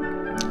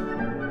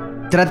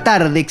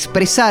tratar de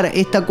expresar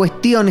esta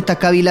cuestión, estas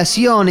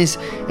cavilaciones,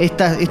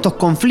 estos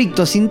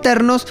conflictos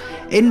internos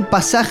en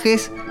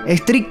pasajes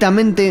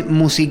estrictamente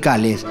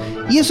musicales.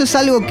 Y eso es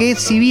algo que,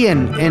 si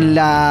bien en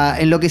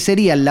lo que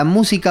sería la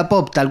música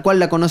pop tal cual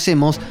la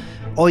conocemos,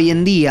 hoy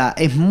en día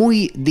es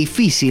muy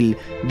difícil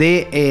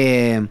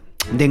de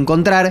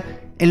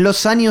encontrar, en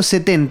los años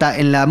 70,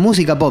 en la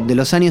música pop de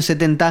los años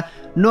 70,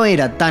 no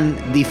era tan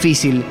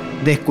difícil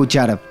de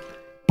escuchar.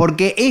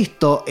 Porque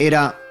esto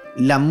era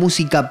la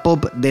música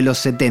pop de los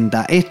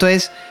 70. Esto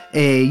es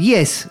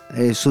Yes,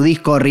 su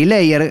disco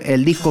Relayer,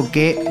 el disco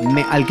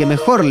al que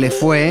mejor le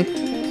fue.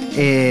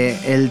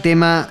 El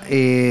tema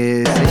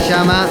se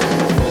llama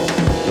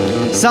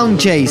Sound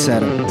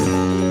Chaser.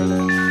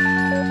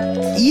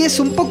 Y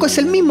es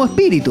el mismo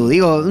espíritu.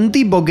 Digo, un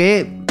tipo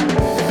que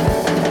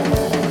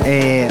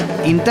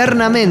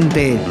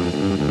internamente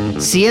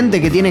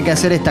siente que tiene que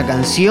hacer esta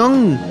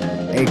canción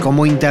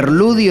como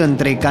interludio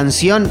entre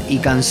canción y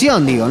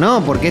canción, digo,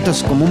 ¿no? Porque esto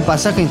es como un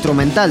pasaje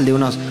instrumental de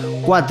unos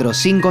 4 o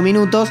 5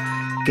 minutos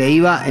que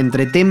iba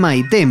entre tema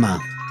y tema.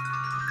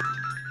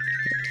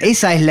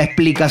 Esa es la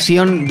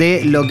explicación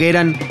de lo que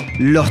eran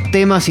los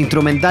temas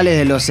instrumentales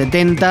de los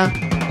 70.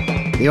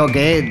 Digo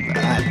que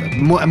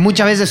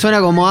muchas veces suena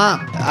como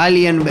a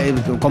alguien,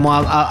 como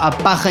a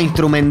paja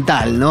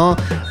instrumental, ¿no?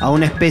 A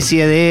una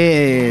especie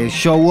de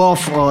show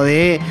off o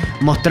de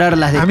mostrar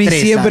las destrezas. A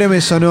mí siempre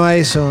me sonó a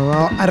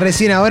eso.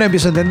 Recién ahora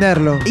empiezo a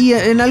entenderlo. Y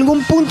en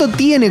algún punto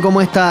tiene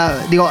como esta...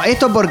 Digo,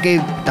 esto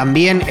porque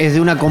también es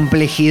de una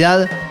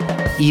complejidad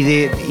y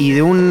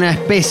de una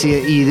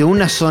especie y de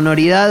una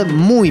sonoridad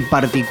muy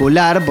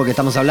particular, porque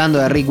estamos hablando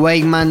de Rick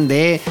Wakeman,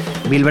 de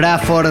Bill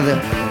Bruford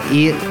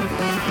y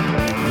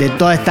de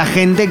toda esta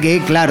gente que,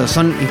 claro,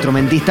 son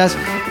instrumentistas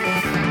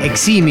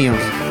eximios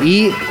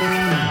y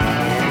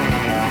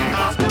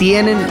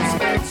tienen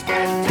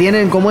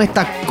como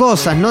estas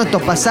cosas, ¿no?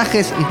 Estos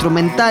pasajes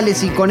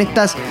instrumentales y con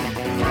estas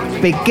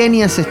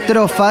pequeñas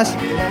estrofas,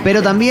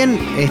 pero también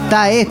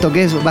está esto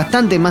que es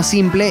bastante más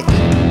simple,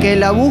 que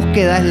la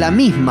búsqueda es la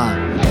misma.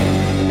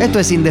 Esto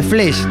es In the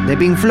Flesh de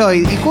Pink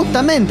Floyd y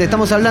justamente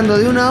estamos hablando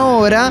de una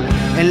obra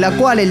en la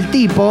cual el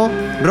tipo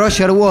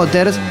Roger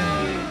Waters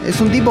es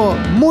un tipo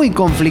muy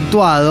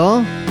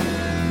conflictuado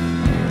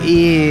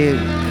y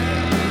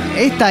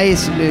esta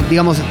es,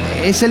 digamos,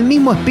 es el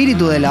mismo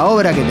espíritu de la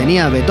obra que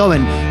tenía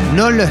Beethoven.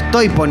 No lo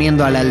estoy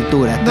poniendo a la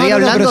altura, estoy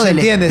hablando del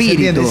espíritu. Se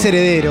entiende, es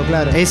heredero,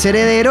 claro. Es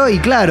heredero y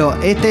claro,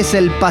 este es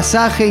el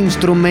pasaje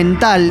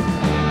instrumental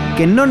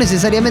que no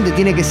necesariamente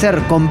tiene que ser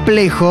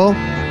complejo,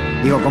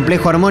 digo,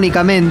 complejo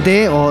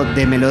armónicamente o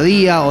de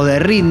melodía o de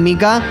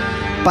rítmica,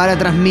 para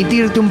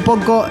transmitirte un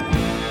poco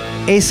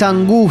esa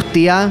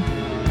angustia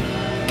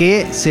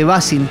que se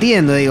va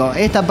sintiendo. Digo,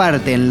 esta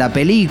parte en la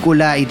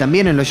película y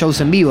también en los shows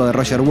en vivo de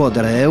Roger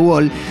Waters de The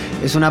Wall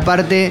es la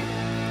parte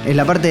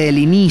del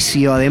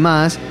inicio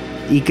además,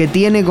 y que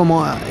tiene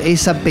como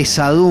esa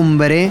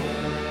pesadumbre,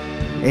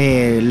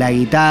 la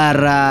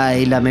guitarra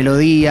y la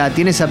melodía,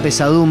 tiene esa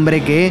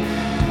pesadumbre que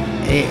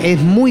es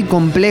muy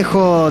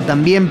complejo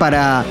también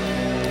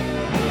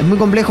es muy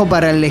complejo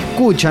para el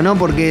escucha, ¿no?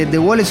 Porque The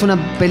Wall es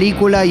una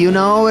película y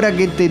una obra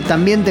que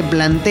también te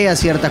plantea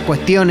ciertas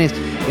cuestiones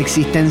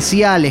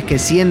existenciales que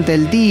siente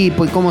el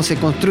tipo y cómo se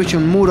construye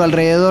un muro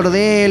alrededor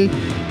de él.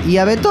 Y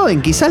a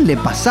Beethoven quizás le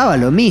pasaba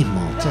lo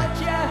mismo. Sí.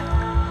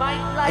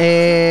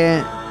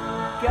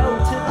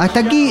 Hasta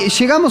aquí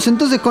llegamos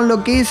entonces con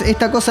lo que es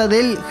esta cosa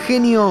del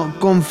genio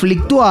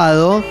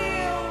conflictuado.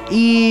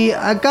 Y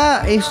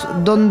acá es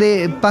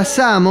donde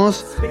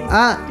pasamos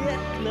a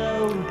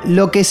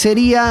lo que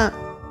sería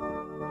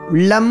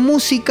la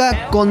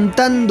música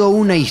contando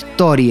una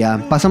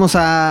historia. Pasamos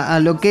a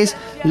lo que es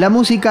la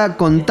música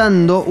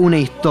contando una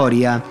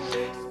historia.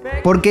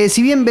 Porque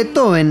si bien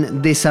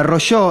Beethoven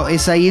desarrolló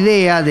esa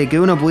idea de que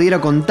uno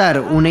pudiera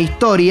contar una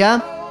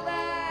historia,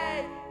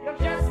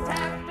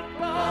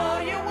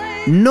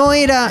 no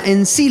era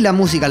en sí la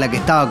música la que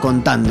estaba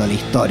contando la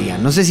historia.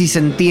 No sé si se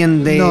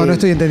entiende. No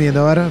estoy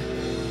entendiendo, a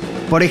ver.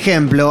 Por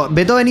ejemplo,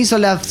 Beethoven hizo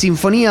la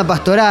Sinfonía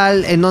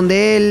Pastoral, en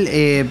donde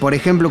él, por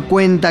ejemplo,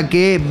 cuenta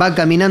que va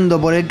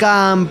caminando por el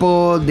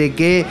campo, de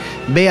que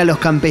ve a los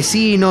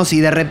campesinos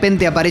y de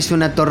repente aparece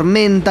una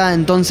tormenta.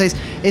 Entonces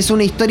es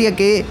una historia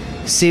que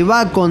se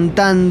va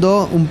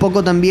contando un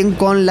poco también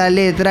con la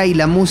letra, y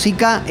la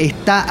música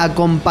está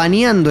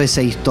acompañando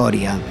esa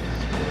historia.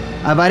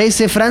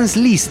 Aparece Franz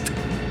Liszt,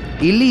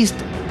 y Liszt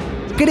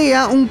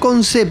crea un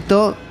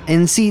concepto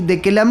en sí de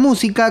que la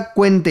música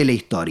cuente la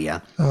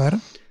historia. A ver.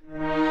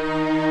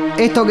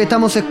 Esto que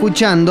estamos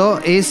escuchando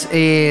es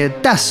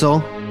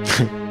Tasso,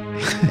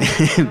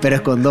 pero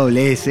es con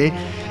doble S.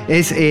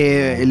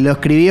 Lo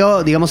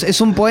escribió, digamos,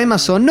 es un poema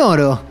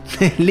sonoro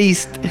de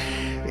Liszt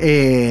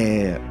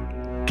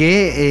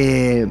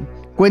que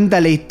cuenta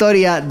la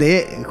historia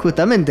de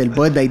justamente el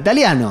poeta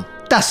italiano,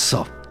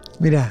 Tasso.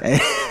 Mirá.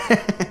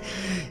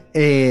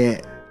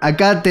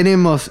 Acá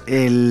tenemos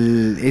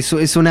es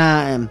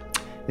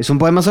un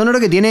poema sonoro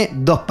que tiene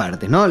dos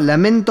partes, ¿no?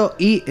 Lamento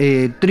y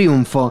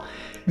triunfo.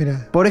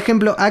 Mirá. Por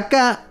ejemplo,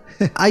 acá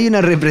hay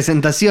una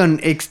representación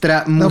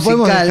extra musical. No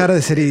podemos dejar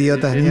de ser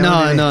idiotas.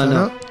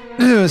 No.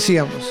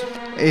 Sigamos.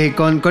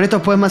 Con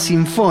estos poemas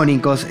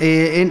sinfónicos.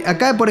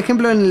 Acá, por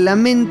ejemplo, en el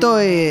Lamento,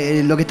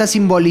 lo que está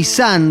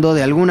simbolizando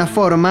de alguna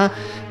forma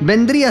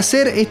vendría a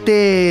ser es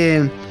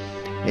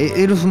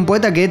un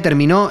poeta que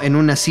terminó en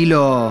un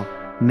asilo.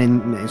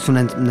 Es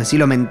un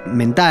asilo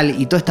mental,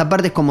 y toda esta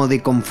parte es como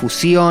de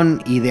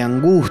confusión y de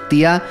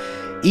angustia.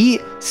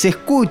 Y se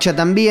escucha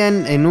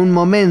también en un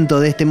momento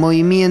de este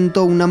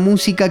movimiento una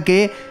música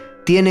que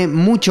tiene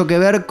mucho que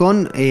ver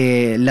con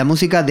la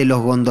música de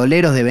los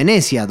gondoleros de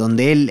Venecia,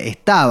 donde él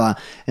estaba.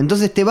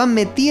 Entonces te van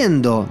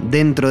metiendo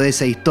dentro de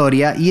esa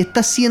historia, y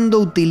está siendo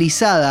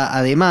utilizada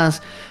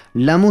además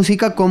la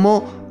música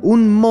como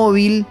un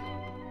móvil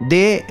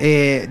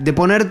de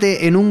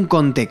ponerte en un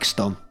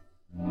contexto.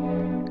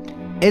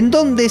 En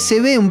donde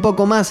se ve un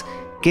poco más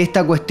que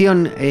esta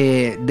cuestión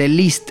de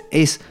Liszt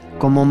es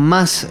como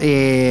más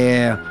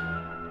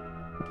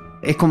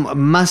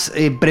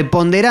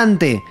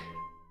preponderante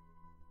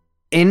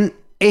en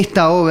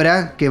esta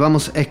obra que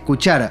vamos a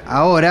escuchar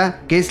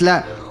ahora, que es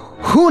la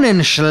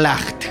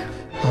Hunenschlacht.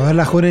 A ver,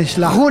 la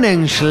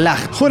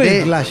Hunenschlacht.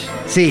 Hunenschlacht.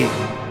 Sí.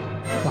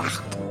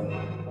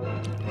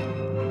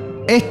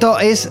 Esto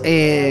es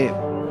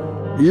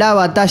la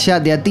batalla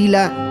de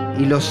Atila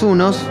y los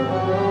hunos,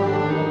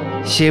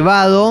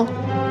 llevado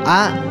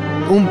a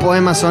un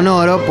poema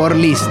sonoro por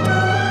Liszt.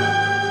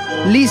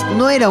 Liszt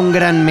no era un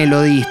gran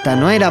melodista,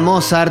 no era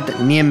Mozart,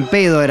 ni en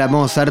pedo era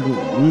Mozart,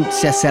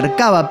 se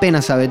acercaba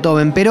apenas a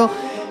Beethoven, pero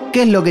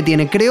 ¿qué es lo que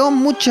tiene? Creó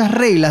muchas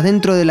reglas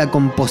dentro de la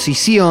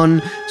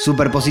composición,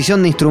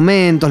 superposición de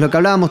instrumentos, lo que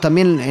hablábamos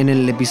también en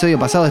el episodio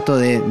pasado, esto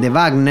de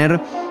Wagner,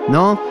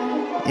 ¿no?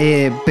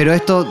 Pero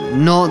esto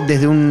no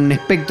desde un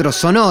espectro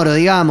sonoro,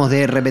 digamos,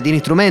 de repetir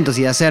instrumentos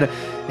y de hacer,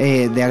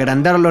 de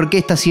agrandar la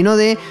orquesta, sino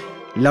de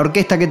la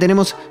orquesta que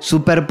tenemos,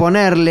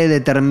 superponerle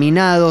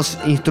determinados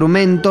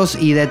instrumentos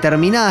y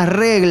determinadas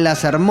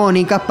reglas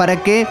armónicas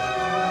para que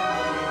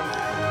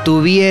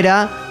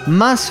tuviera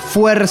más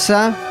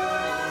fuerza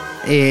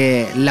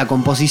la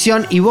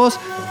composición, y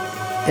vos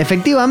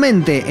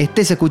efectivamente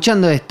estés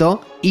escuchando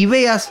esto y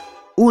veas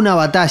una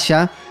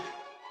batalla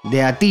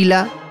de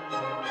Atila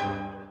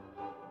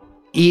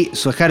y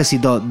su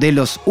ejército de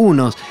los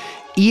hunos.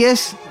 Y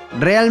es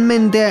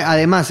realmente,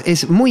 además,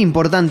 es muy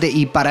importante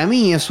y para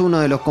mí es uno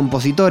de los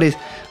compositores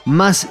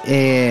más,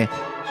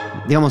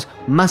 digamos,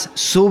 más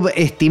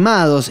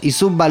subestimados y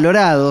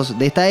subvalorados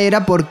de esta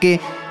era,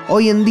 porque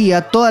hoy en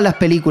día todas las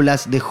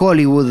películas de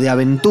Hollywood de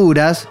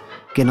aventuras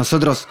que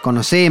nosotros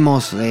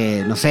conocemos,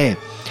 no sé,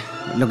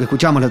 lo que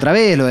escuchamos la otra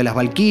vez, lo de las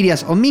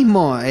Valquirias, o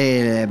mismo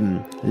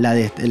la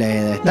de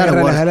Star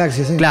Wars, las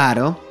Galaxias, sí.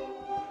 claro,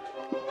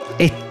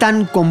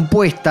 están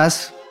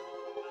compuestas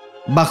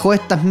bajo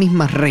estas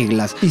mismas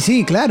reglas. Y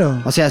sí,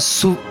 claro. O sea,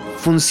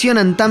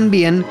 funcionan tan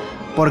bien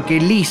porque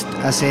Liszt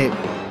hace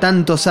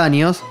tantos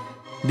años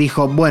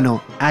dijo,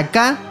 bueno,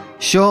 acá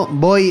yo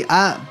voy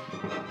a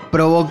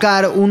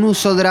provocar un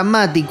uso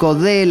dramático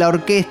de la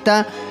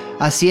orquesta,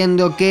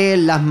 haciendo que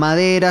las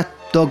maderas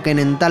toquen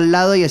en tal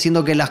lado y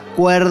haciendo que las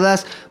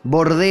cuerdas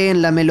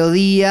bordeen la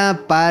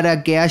melodía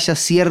para que haya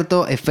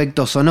cierto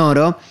efecto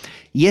sonoro.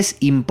 Y es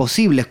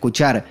imposible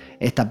escuchar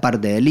esta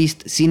parte de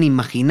Liszt sin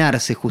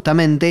imaginarse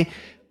justamente...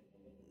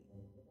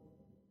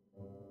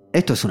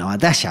 Esto es una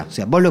batalla. O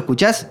sea, vos lo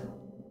escuchás...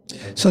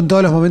 Son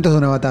todos los momentos de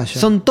una batalla.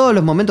 Son todos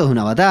los momentos de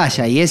una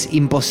batalla y es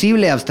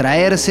imposible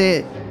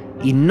abstraerse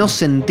y no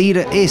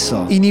sentir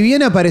eso. Y ni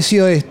bien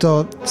apareció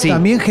esto, sí,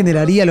 también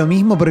generaría lo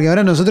mismo, porque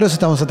ahora nosotros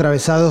estamos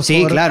atravesados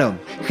sí, por... claro.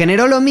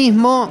 Generó lo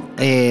mismo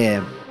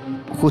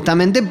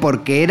justamente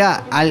porque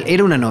era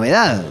una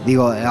novedad.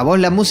 Digo, a vos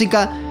la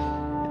música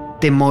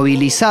te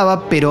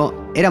movilizaba,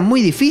 pero era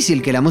muy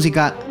difícil que la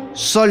música,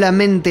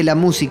 solamente la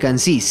música en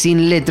sí,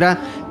 sin letra,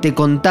 te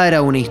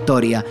contara una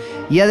historia.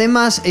 Y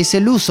además es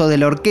el uso de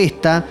la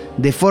orquesta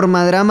de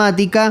forma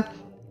dramática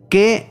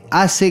que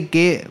hace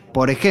que,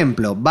 por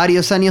ejemplo,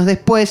 varios años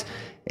después,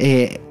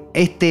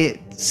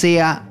 este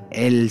sea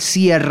el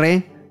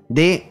cierre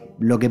de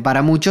lo que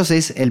para muchos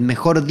es el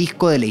mejor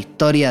disco de la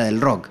historia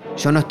del rock.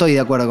 Yo no estoy de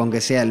acuerdo con que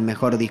sea el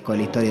mejor disco de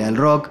la historia del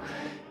rock,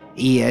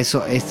 y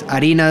eso es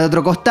harina de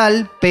otro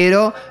costal,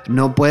 pero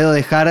no puedo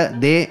dejar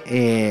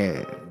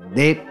de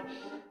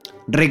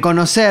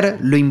reconocer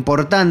lo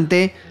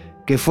importante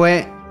que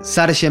fue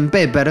Sgt.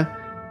 Pepper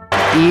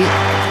y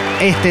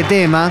este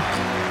tema,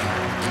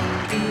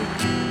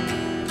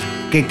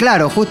 que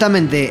claro,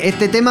 justamente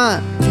este tema,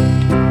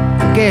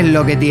 ¿qué es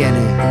lo que tiene?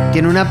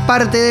 Tiene una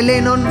parte de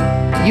Lennon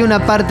y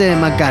una parte de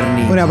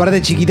McCartney. Una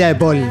parte chiquita de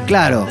Paul.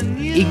 Claro.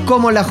 ¿Y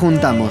cómo la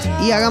juntamos?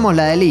 Y hagamos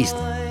la de Liszt.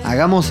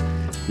 Hagamos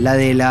la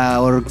de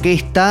la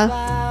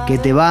orquesta que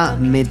te va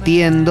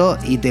metiendo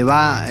y te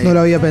va... No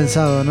lo había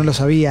pensado, no lo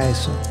sabía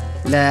eso.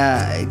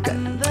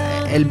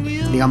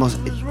 Digamos,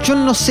 yo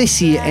no sé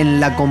si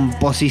en la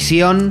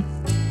composición,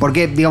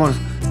 porque, digamos,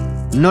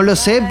 no lo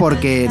sé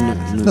porque...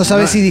 No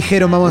sabes si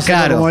dijeron vamos a hacerlo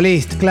claro, como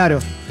Liszt, claro.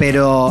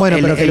 Pero bueno,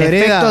 el pero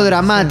efecto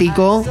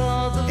dramático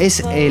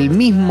es el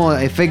mismo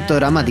efecto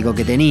dramático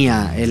que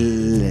tenía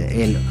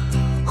el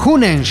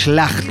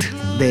Hunenschlacht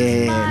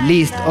de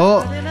Liszt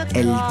o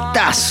el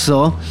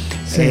Tazo,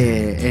 sí,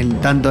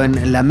 tanto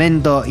en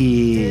Lamento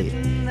y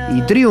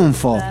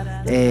Triunfo.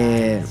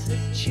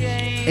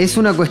 Es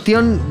una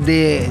cuestión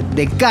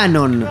de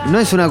canon, no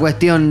es una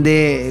cuestión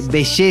de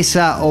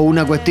belleza o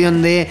una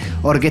cuestión de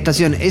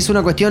orquestación, es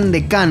una cuestión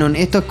de canon.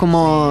 Esto es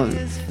como,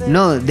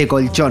 no de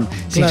colchón,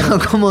 claro, sino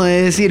como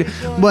de decir,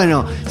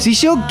 bueno, si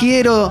yo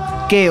quiero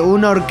que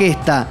una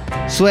orquesta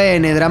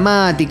suene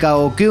dramática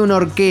o que una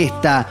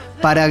orquesta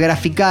para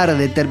graficar,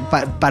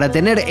 para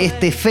tener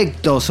este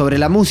efecto sobre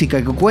la música,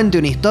 que cuente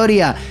una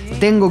historia,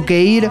 tengo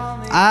que ir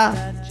a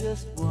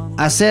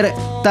hacer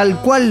tal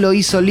cual lo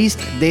hizo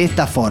Liszt de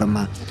esta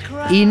forma.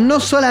 Y no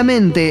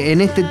solamente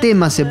en este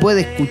tema se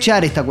puede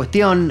escuchar esta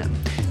cuestión,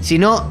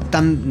 sino,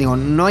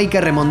 no hay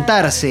que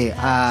remontarse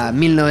a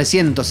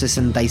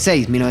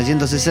 1966,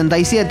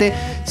 1967,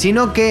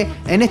 sino que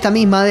en esta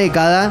misma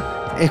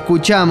década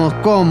escuchamos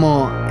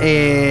cómo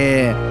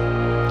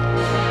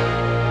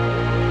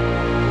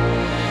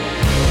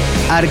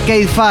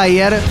Arcade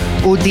Fire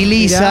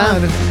utiliza...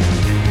 Mirá,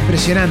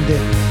 impresionante.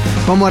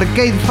 Como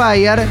Arcade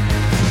Fire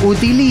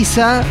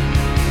utiliza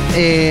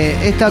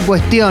esta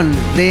cuestión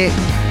de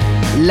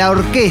la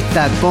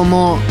orquesta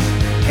como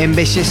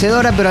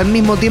embellecedora, pero al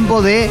mismo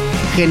tiempo de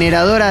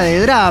generadora de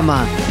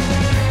drama.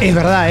 Es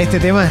verdad, este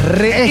tema es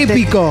re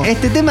épico.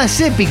 Este tema es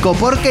épico.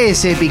 ¿Por qué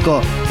es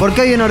épico?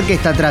 Porque hay una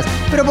orquesta atrás.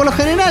 Pero por lo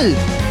general,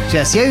 o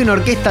sea, si hay una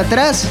orquesta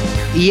atrás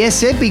y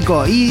es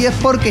épico, y es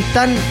porque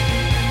están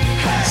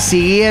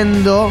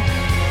siguiendo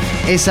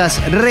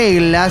esas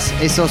reglas,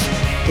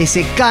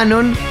 ese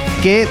canon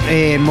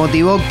que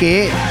motivó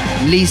que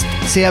Liszt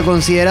sea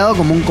considerado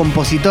como un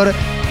compositor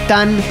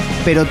tan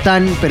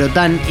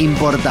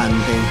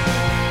importante.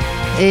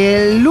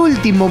 El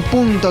último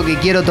punto que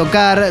quiero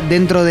tocar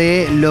dentro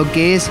de lo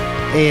que es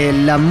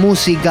la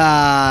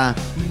música,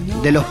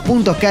 de los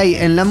puntos que hay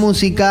en la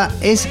música,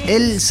 es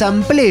el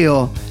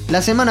sampleo.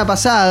 La semana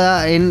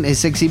pasada en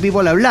Sexy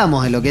People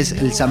hablamos de lo que es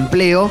el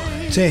sampleo,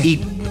 sí,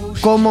 y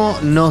cómo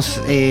nos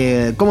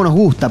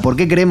gusta, por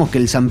qué creemos que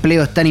el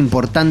sampleo es tan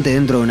importante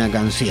dentro de una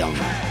canción.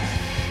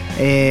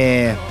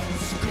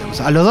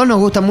 A los dos nos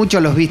gustan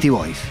mucho los Beastie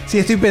Boys. Sí,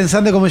 estoy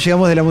pensando cómo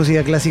llegamos de la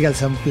música clásica al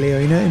sampleo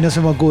y no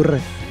se me ocurre.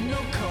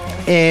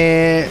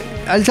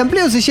 Al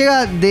sampleo se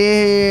llega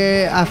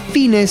a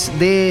fines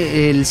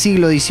del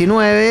siglo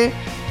XIX.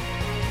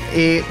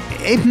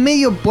 Es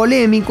medio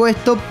polémico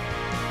esto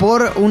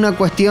por una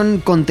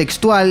cuestión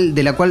contextual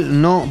de la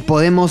cual no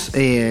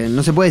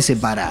se puede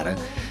separar.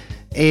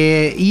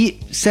 Y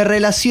se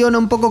relaciona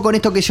un poco con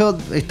esto que yo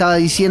estaba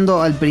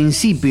diciendo al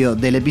principio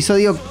del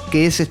episodio,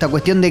 que es esta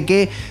cuestión de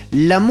que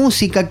la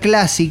música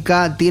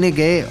clásica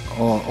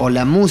o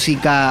la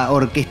música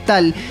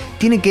orquestal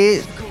tiene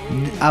que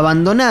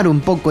abandonar un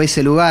poco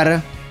ese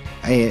lugar.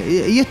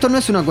 Y esto no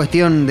es una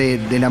cuestión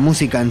de la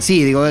música en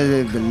sí, digo,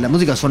 la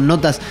música son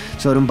notas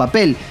sobre un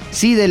papel,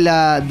 sí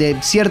de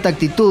cierta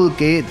actitud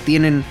que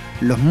tienen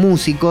los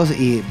músicos,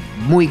 y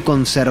muy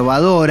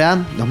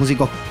conservadora, los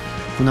músicos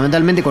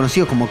fundamentalmente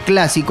conocidos como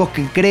clásicos,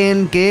 que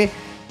creen que,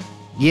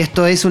 y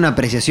esto es una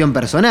apreciación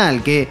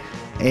personal, que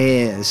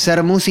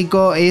ser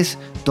músico es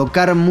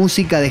tocar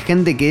música de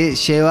gente que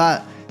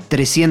lleva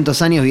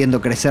 300 años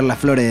viendo crecer las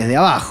flores desde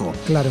abajo.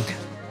 Claro.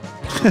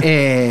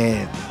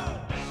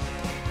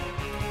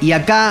 Y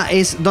acá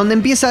es donde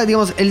empieza,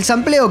 digamos, el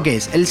sampleo. ¿Qué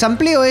es? El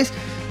sampleo es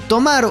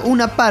tomar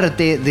una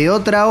parte de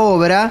otra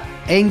obra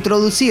e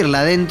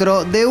introducirla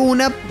dentro de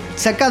una,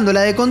 sacándola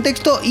de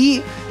contexto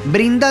y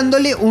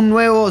brindándole un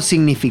nuevo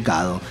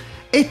significado.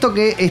 Esto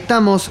que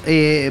estamos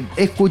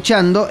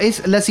escuchando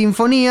es la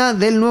Sinfonía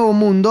del Nuevo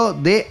Mundo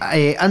de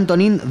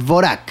Antonín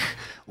Dvořák,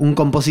 un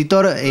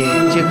compositor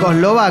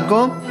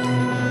checoslovaco.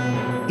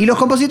 Y los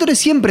compositores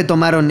siempre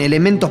tomaron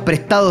elementos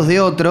prestados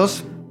de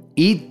otros,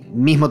 y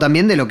mismo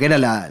también de lo que era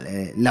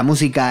la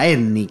música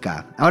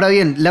étnica. Ahora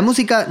bien, la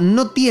música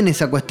no tiene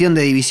esa cuestión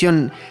de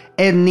división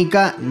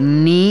étnica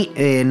ni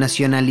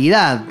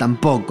nacionalidad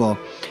tampoco.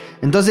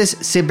 Entonces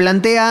se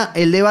plantea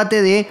el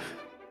debate de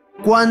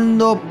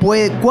cuánto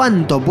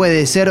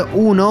puede ser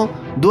uno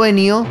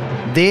dueño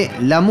de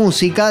la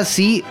música,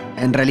 si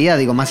en realidad,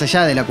 digo, más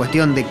allá de la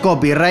cuestión de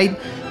copyright,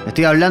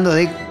 estoy hablando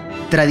de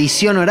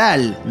tradición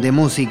oral de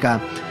música.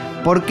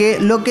 Porque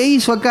lo que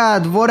hizo acá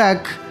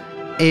Dvořák,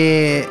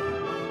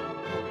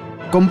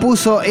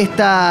 compuso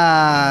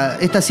esta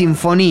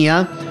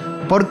sinfonía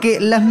porque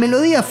las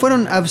melodías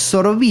fueron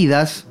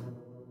absorbidas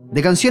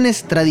de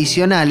canciones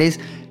tradicionales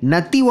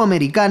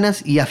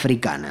nativoamericanas y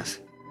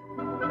africanas.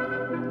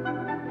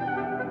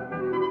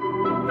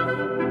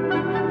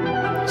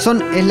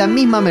 Es la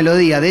misma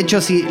melodía. De hecho,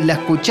 si la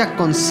escuchás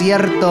con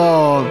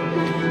cierto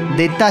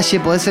detalle,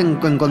 podés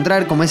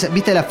encontrar como esa,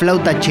 ¿viste la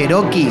flauta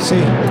cherokee? Sí.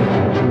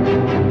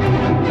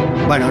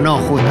 Bueno, no,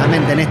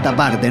 justamente en esta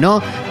parte,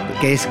 ¿no?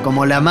 Que es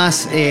como la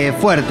más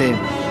fuerte.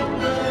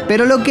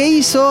 Pero lo que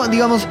hizo,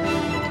 digamos,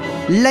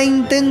 la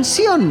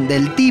intención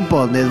del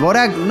tipo de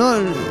Dvořák no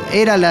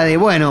era la de,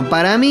 bueno,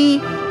 para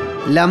mí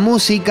la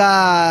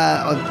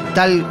música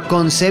tal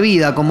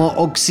concebida como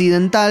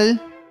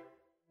occidental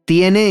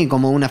tiene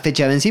como una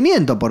fecha de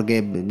vencimiento,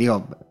 porque,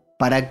 digo,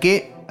 ¿para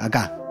qué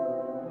acá?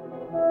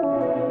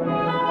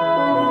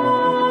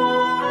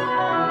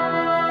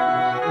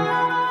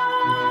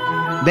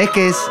 ¿Ves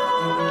que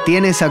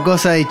tiene esa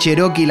cosa de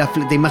Cherokee?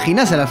 ¿Te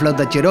imaginas a la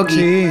flauta Cherokee?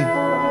 Sí.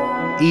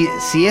 Y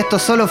si esto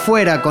solo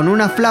fuera con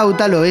una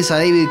flauta, lo ves a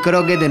David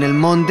Crockett en el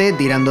monte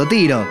tirando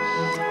tiro.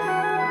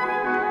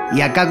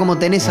 Y acá, como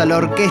tenés a la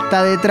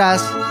orquesta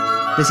detrás,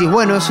 decís,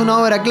 bueno, es una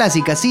obra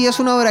clásica. Sí, es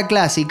una obra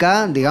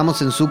clásica,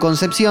 digamos, en su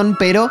concepción,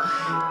 pero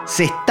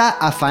se está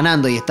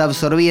afanando y está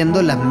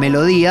absorbiendo las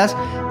melodías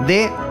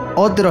de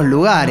otros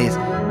lugares.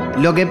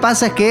 Lo que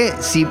pasa es que,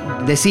 si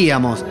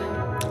decíamos,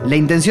 la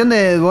intención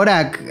de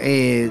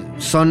Dvořák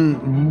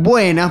son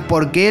buenas,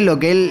 porque lo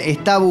que él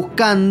está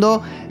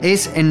buscando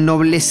es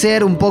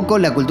ennoblecer un poco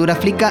la cultura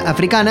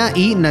africana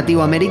y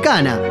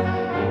nativoamericana.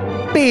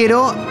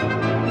 Pero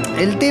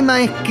el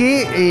tema es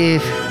que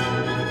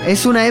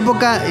es una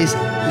época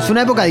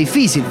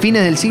difícil,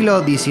 fines del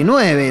siglo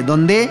XIX,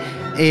 donde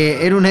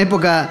era una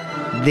época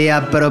de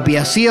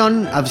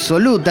apropiación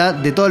absoluta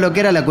de todo lo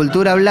que era la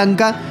cultura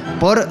blanca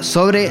por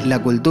sobre la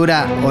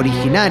cultura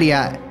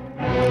originaria.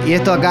 Y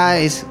esto acá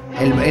es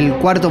el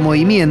cuarto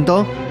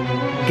movimiento,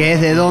 que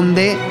es de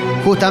donde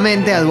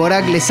justamente a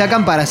Dvořák le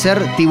sacan para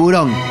hacer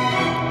Tiburón.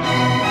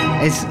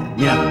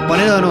 Mira,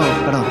 ponelo de nuevo,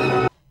 perdón.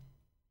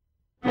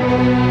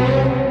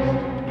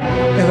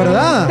 ¿Es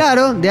verdad?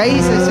 Claro, de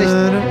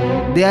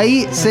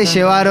ahí se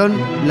llevaron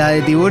la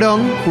de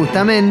Tiburón,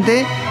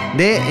 justamente,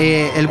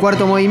 el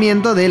cuarto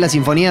movimiento de la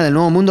Sinfonía del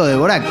Nuevo Mundo de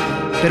Dvořák.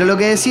 Pero lo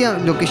que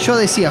yo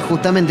decía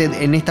justamente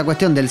en esta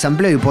cuestión del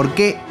sampleo y por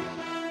qué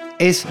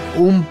es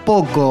un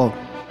poco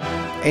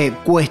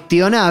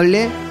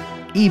cuestionable,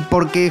 y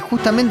porque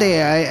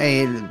justamente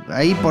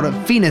ahí por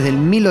fines del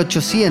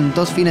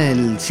 1800, fines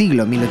del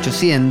siglo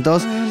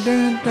 1800,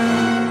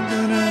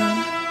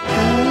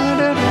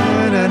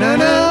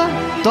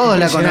 todos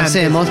la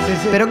conocemos,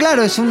 pero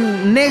claro, es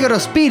un negro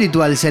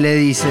spiritual, se le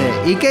dice.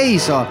 ¿Y qué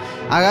hizo?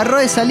 Agarró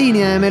esa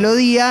línea de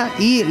melodía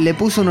y le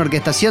puso una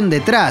orquestación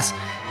detrás.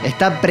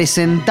 Está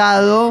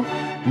presentado,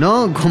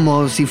 ¿no?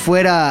 Como si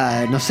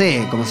fuera, no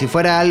sé, como si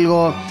fuera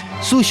algo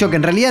suyo, que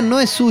en realidad no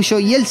es suyo,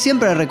 y él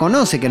siempre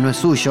reconoce que no es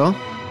suyo,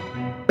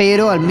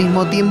 pero al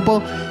mismo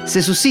tiempo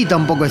se suscita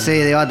un poco ese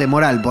debate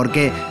moral,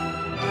 porque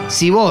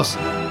si vos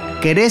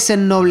querés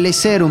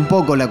ennoblecer un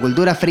poco la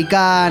cultura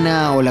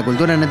africana o la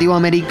cultura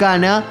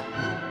nativoamericana,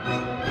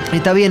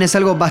 está bien, es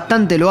algo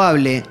bastante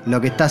loable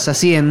lo que estás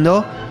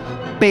haciendo,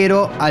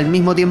 pero al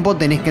mismo tiempo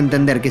tenés que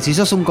entender que si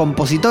sos un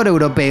compositor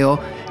europeo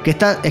que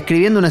está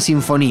escribiendo una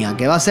sinfonía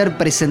que va a ser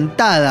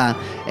presentada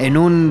en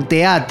un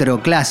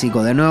teatro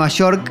clásico de Nueva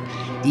York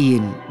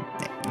y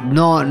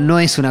no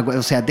es una...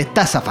 O sea, te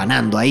estás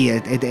afanando ahí.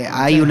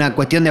 Hay una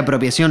cuestión de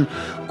apropiación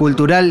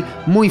cultural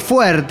muy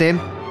fuerte.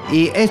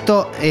 Y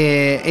esto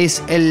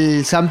es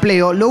el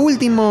sampleo. Lo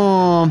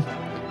último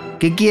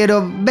que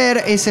quiero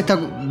ver es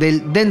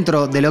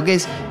dentro de lo que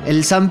es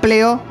el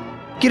sampleo.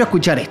 Quiero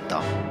escuchar esto.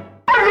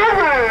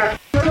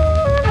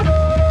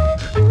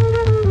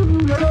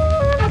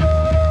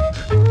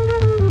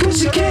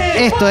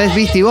 Esto es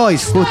Beastie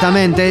Boys,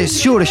 justamente,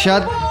 Sure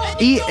Shot.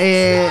 Y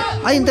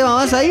 ¿hay un tema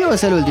más ahí o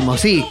es el último?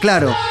 Sí,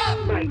 claro.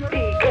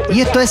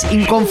 Y esto es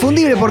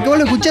inconfundible porque vos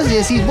lo escuchás y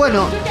decís,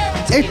 bueno,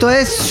 esto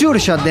es Sure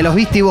Shot de los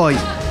Beastie Boys.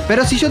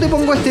 Pero si yo te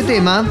pongo este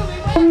tema,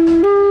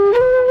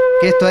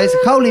 que esto es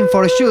Howling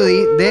for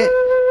Judy de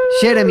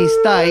Jeremy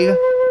Steig.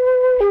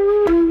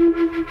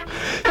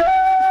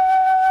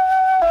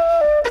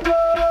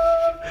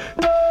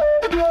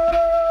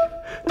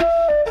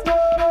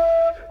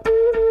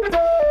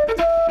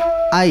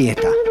 Ahí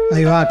está.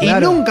 Ahí va,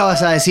 claro. Y nunca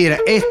vas a decir,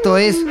 esto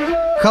es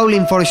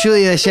Howling for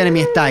Judy de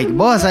Jeremy Steig.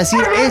 Vos vas a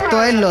decir,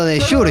 esto es lo de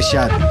Sure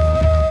Shot.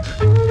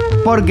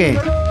 ¿Por qué?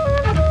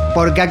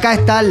 Porque acá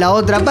está la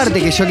otra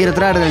parte que yo quiero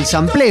traer del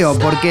sampleo.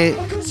 Porque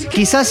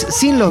quizás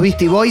sin los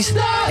Beastie Boys,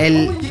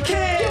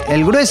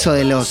 el grueso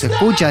de los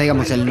escuchas,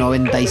 digamos el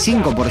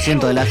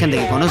 95% de la gente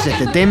que conoce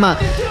este tema,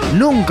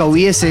 nunca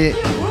hubiese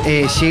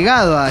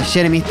llegado a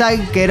Jeremy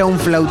Steig, que era un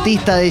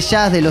flautista de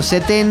jazz de los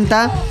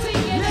 70.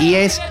 Y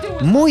es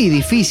muy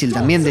difícil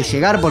también de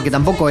llegar porque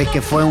tampoco es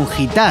que fue un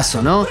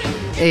hitazo, ¿no?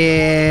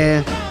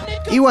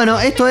 Y bueno,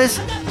 esto es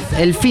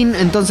el fin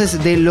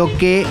entonces de lo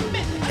que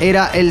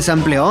era el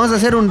sampleo. Vamos a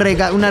hacer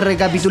una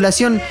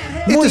recapitulación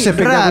muy Esto es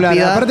espectacular.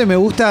 rápida. Aparte me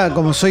gusta,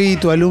 como soy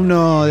tu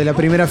alumno de la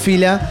primera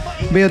fila,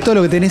 veo todo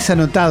lo que tenés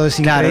anotado, es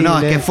increíble. Claro,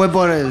 no, es que fue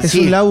por... Es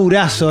un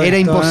laburazo. Era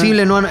esto,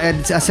 imposible no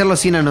hacerlo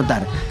sin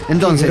anotar.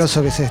 Entonces,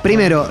 que es esto.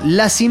 primero,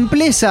 la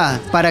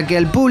simpleza para que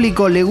al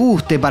público le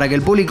guste, para que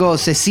el público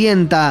se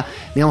sienta,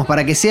 digamos,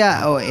 para que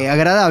sea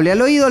agradable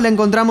al oído, la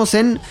encontramos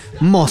en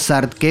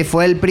Mozart, que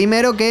fue el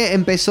primero que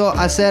empezó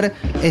a hacer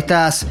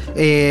estas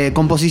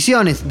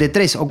composiciones de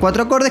 3 o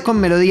 4 acordes con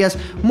melodías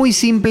muy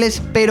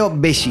simples pero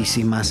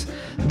bellísimas.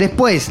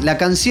 Después, la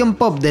canción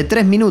pop de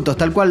 3 minutos,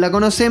 tal cual la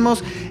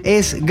conocemos,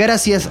 es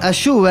gracias a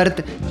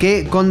Schubert,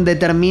 que con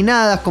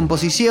determinadas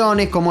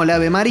composiciones como la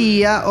Ave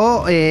María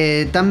o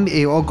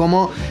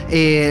como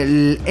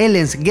el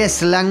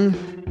Gesang,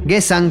 que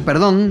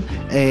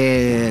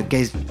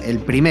es el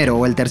primero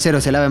o el tercero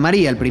es el Ave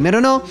María, el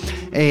primero no,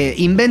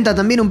 inventa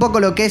también un poco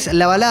lo que es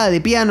la balada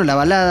de piano,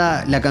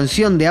 la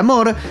canción de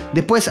amor.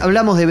 Después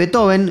hablamos de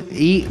Beethoven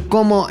y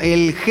cómo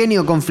el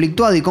genio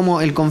conflictuado y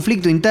cómo el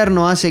conflicto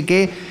interno hace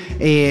que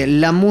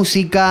la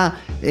música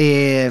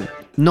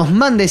nos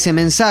manda ese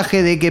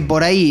mensaje de que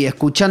por ahí,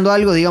 escuchando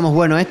algo, digamos,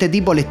 bueno, a este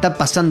tipo le está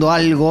pasando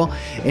algo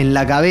en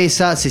la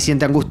cabeza, se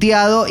siente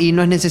angustiado y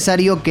no es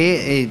necesario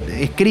que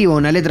escriba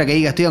una letra que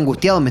diga estoy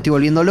angustiado, me estoy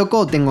volviendo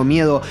loco, tengo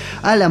miedo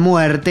a la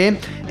muerte.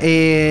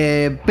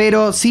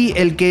 Pero sí,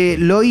 el que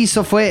lo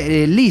hizo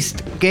fue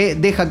Liszt, que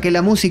deja que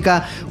la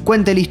música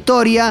cuente la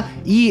historia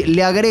y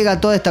le agrega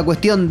toda esta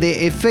cuestión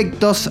de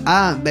efectos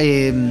a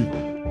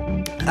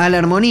la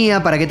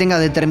armonía para que tenga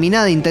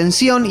determinada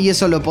intención, y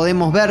eso lo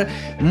podemos ver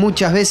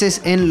muchas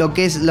veces en lo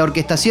que es la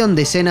orquestación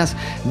de escenas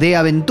de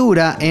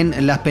aventura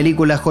en las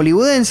películas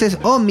hollywoodenses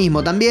o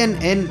mismo también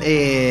en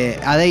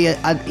A Day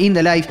in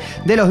the Life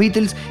de los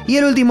Beatles. Y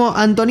el último,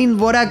 Antonín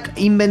Dvořák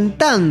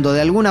inventando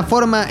de alguna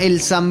forma el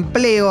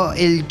sampleo,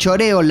 el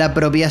choreo, la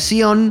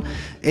apropiación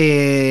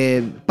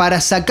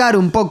para sacar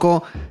un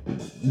poco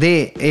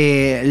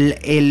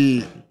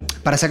de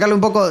para sacarle un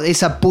poco de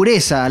esa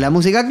pureza a la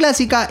música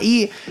clásica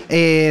y,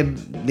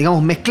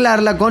 digamos,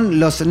 mezclarla con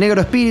los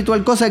negro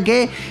spiritual, cosa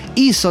que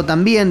hizo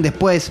también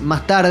después,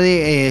 más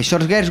tarde,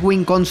 George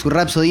Gershwin con su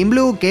Rhapsody in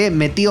Blue, que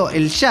metió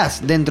el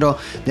jazz dentro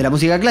de la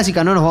música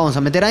clásica. No nos vamos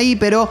a meter ahí,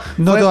 pero...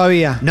 No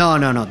todavía.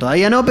 No,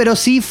 todavía no, pero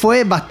sí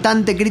fue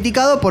bastante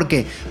criticado. ¿Por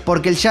qué?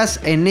 Porque el jazz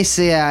en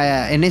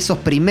esos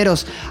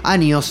primeros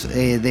años,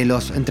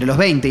 entre los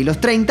 20 y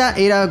los 30,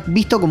 era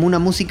visto como una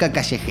música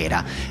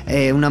callejera,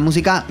 una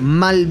música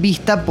mal vista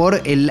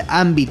por el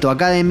ámbito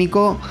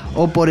académico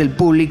o por el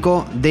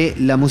público de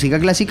la música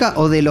clásica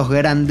o de los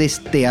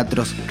grandes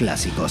teatros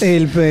clásicos.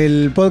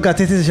 El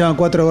podcast este se llama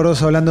Cuatro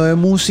Gordos Hablando de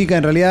Música.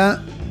 En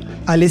realidad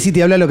Alessi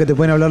te habla lo que te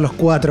pueden hablar los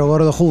 4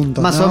 gordos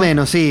juntos. Más ¿no? o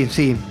menos, sí.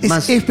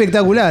 Es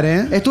espectacular,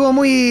 ¿eh? Estuvo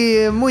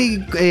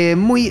muy,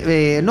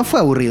 no fue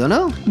aburrido,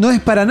 ¿no? No es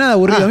para nada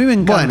aburrido. A mí me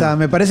encanta. Bueno.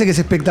 Me parece que es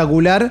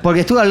espectacular.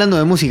 Porque estuve hablando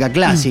de música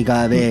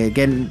clásica,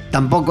 que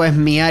tampoco es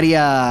mi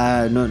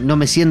área, no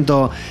me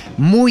siento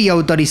muy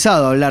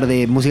autorizado a hablar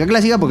de música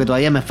clásica porque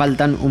todavía me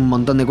faltan un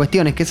montón de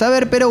cuestiones que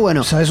saber, pero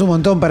bueno. Sabes un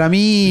montón. Para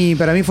mí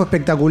fue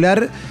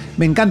espectacular.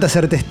 Me encanta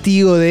ser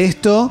testigo de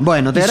esto.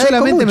 Bueno, te y agradezco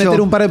solamente mucho.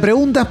 meter un par de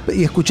preguntas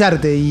y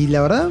escucharte. Y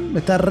la verdad,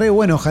 está re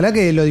bueno. Ojalá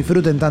que lo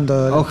disfruten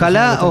tanto.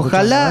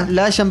 Ojalá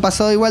la hayan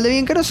pasado igual de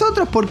bien que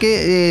nosotros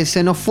porque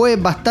se nos fue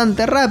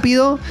bastante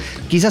rápido.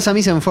 Quizás a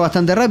mí se me fue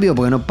bastante rápido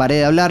porque no paré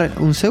de hablar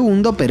un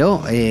segundo,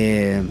 pero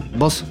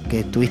vos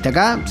que estuviste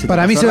acá...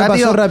 Para mí se me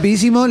pasó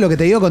rapidísimo. Lo que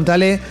te digo,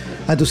 contale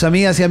a tus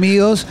amigas y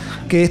amigos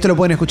que esto lo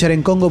pueden escuchar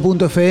en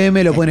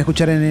congo.fm, lo pueden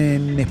escuchar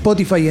en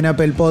Spotify y en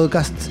Apple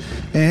Podcasts.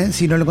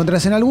 Si no lo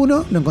encontrás en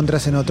alguno, lo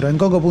encontrás en otro. En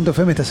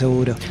congo.fm estás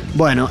seguro.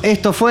 Bueno,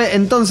 esto fue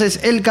entonces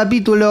el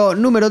capítulo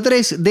número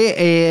 3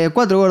 de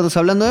Cuatro Gordos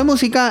Hablando de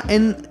Música.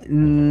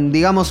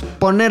 Digamos,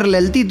 ponerle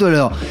el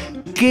título: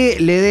 ¿qué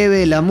le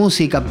debe la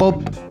música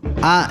pop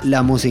a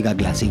la música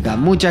clásica?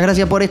 Muchas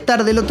gracias por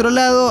estar del otro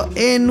lado.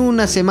 En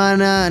una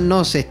semana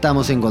nos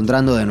estamos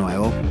encontrando de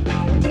nuevo.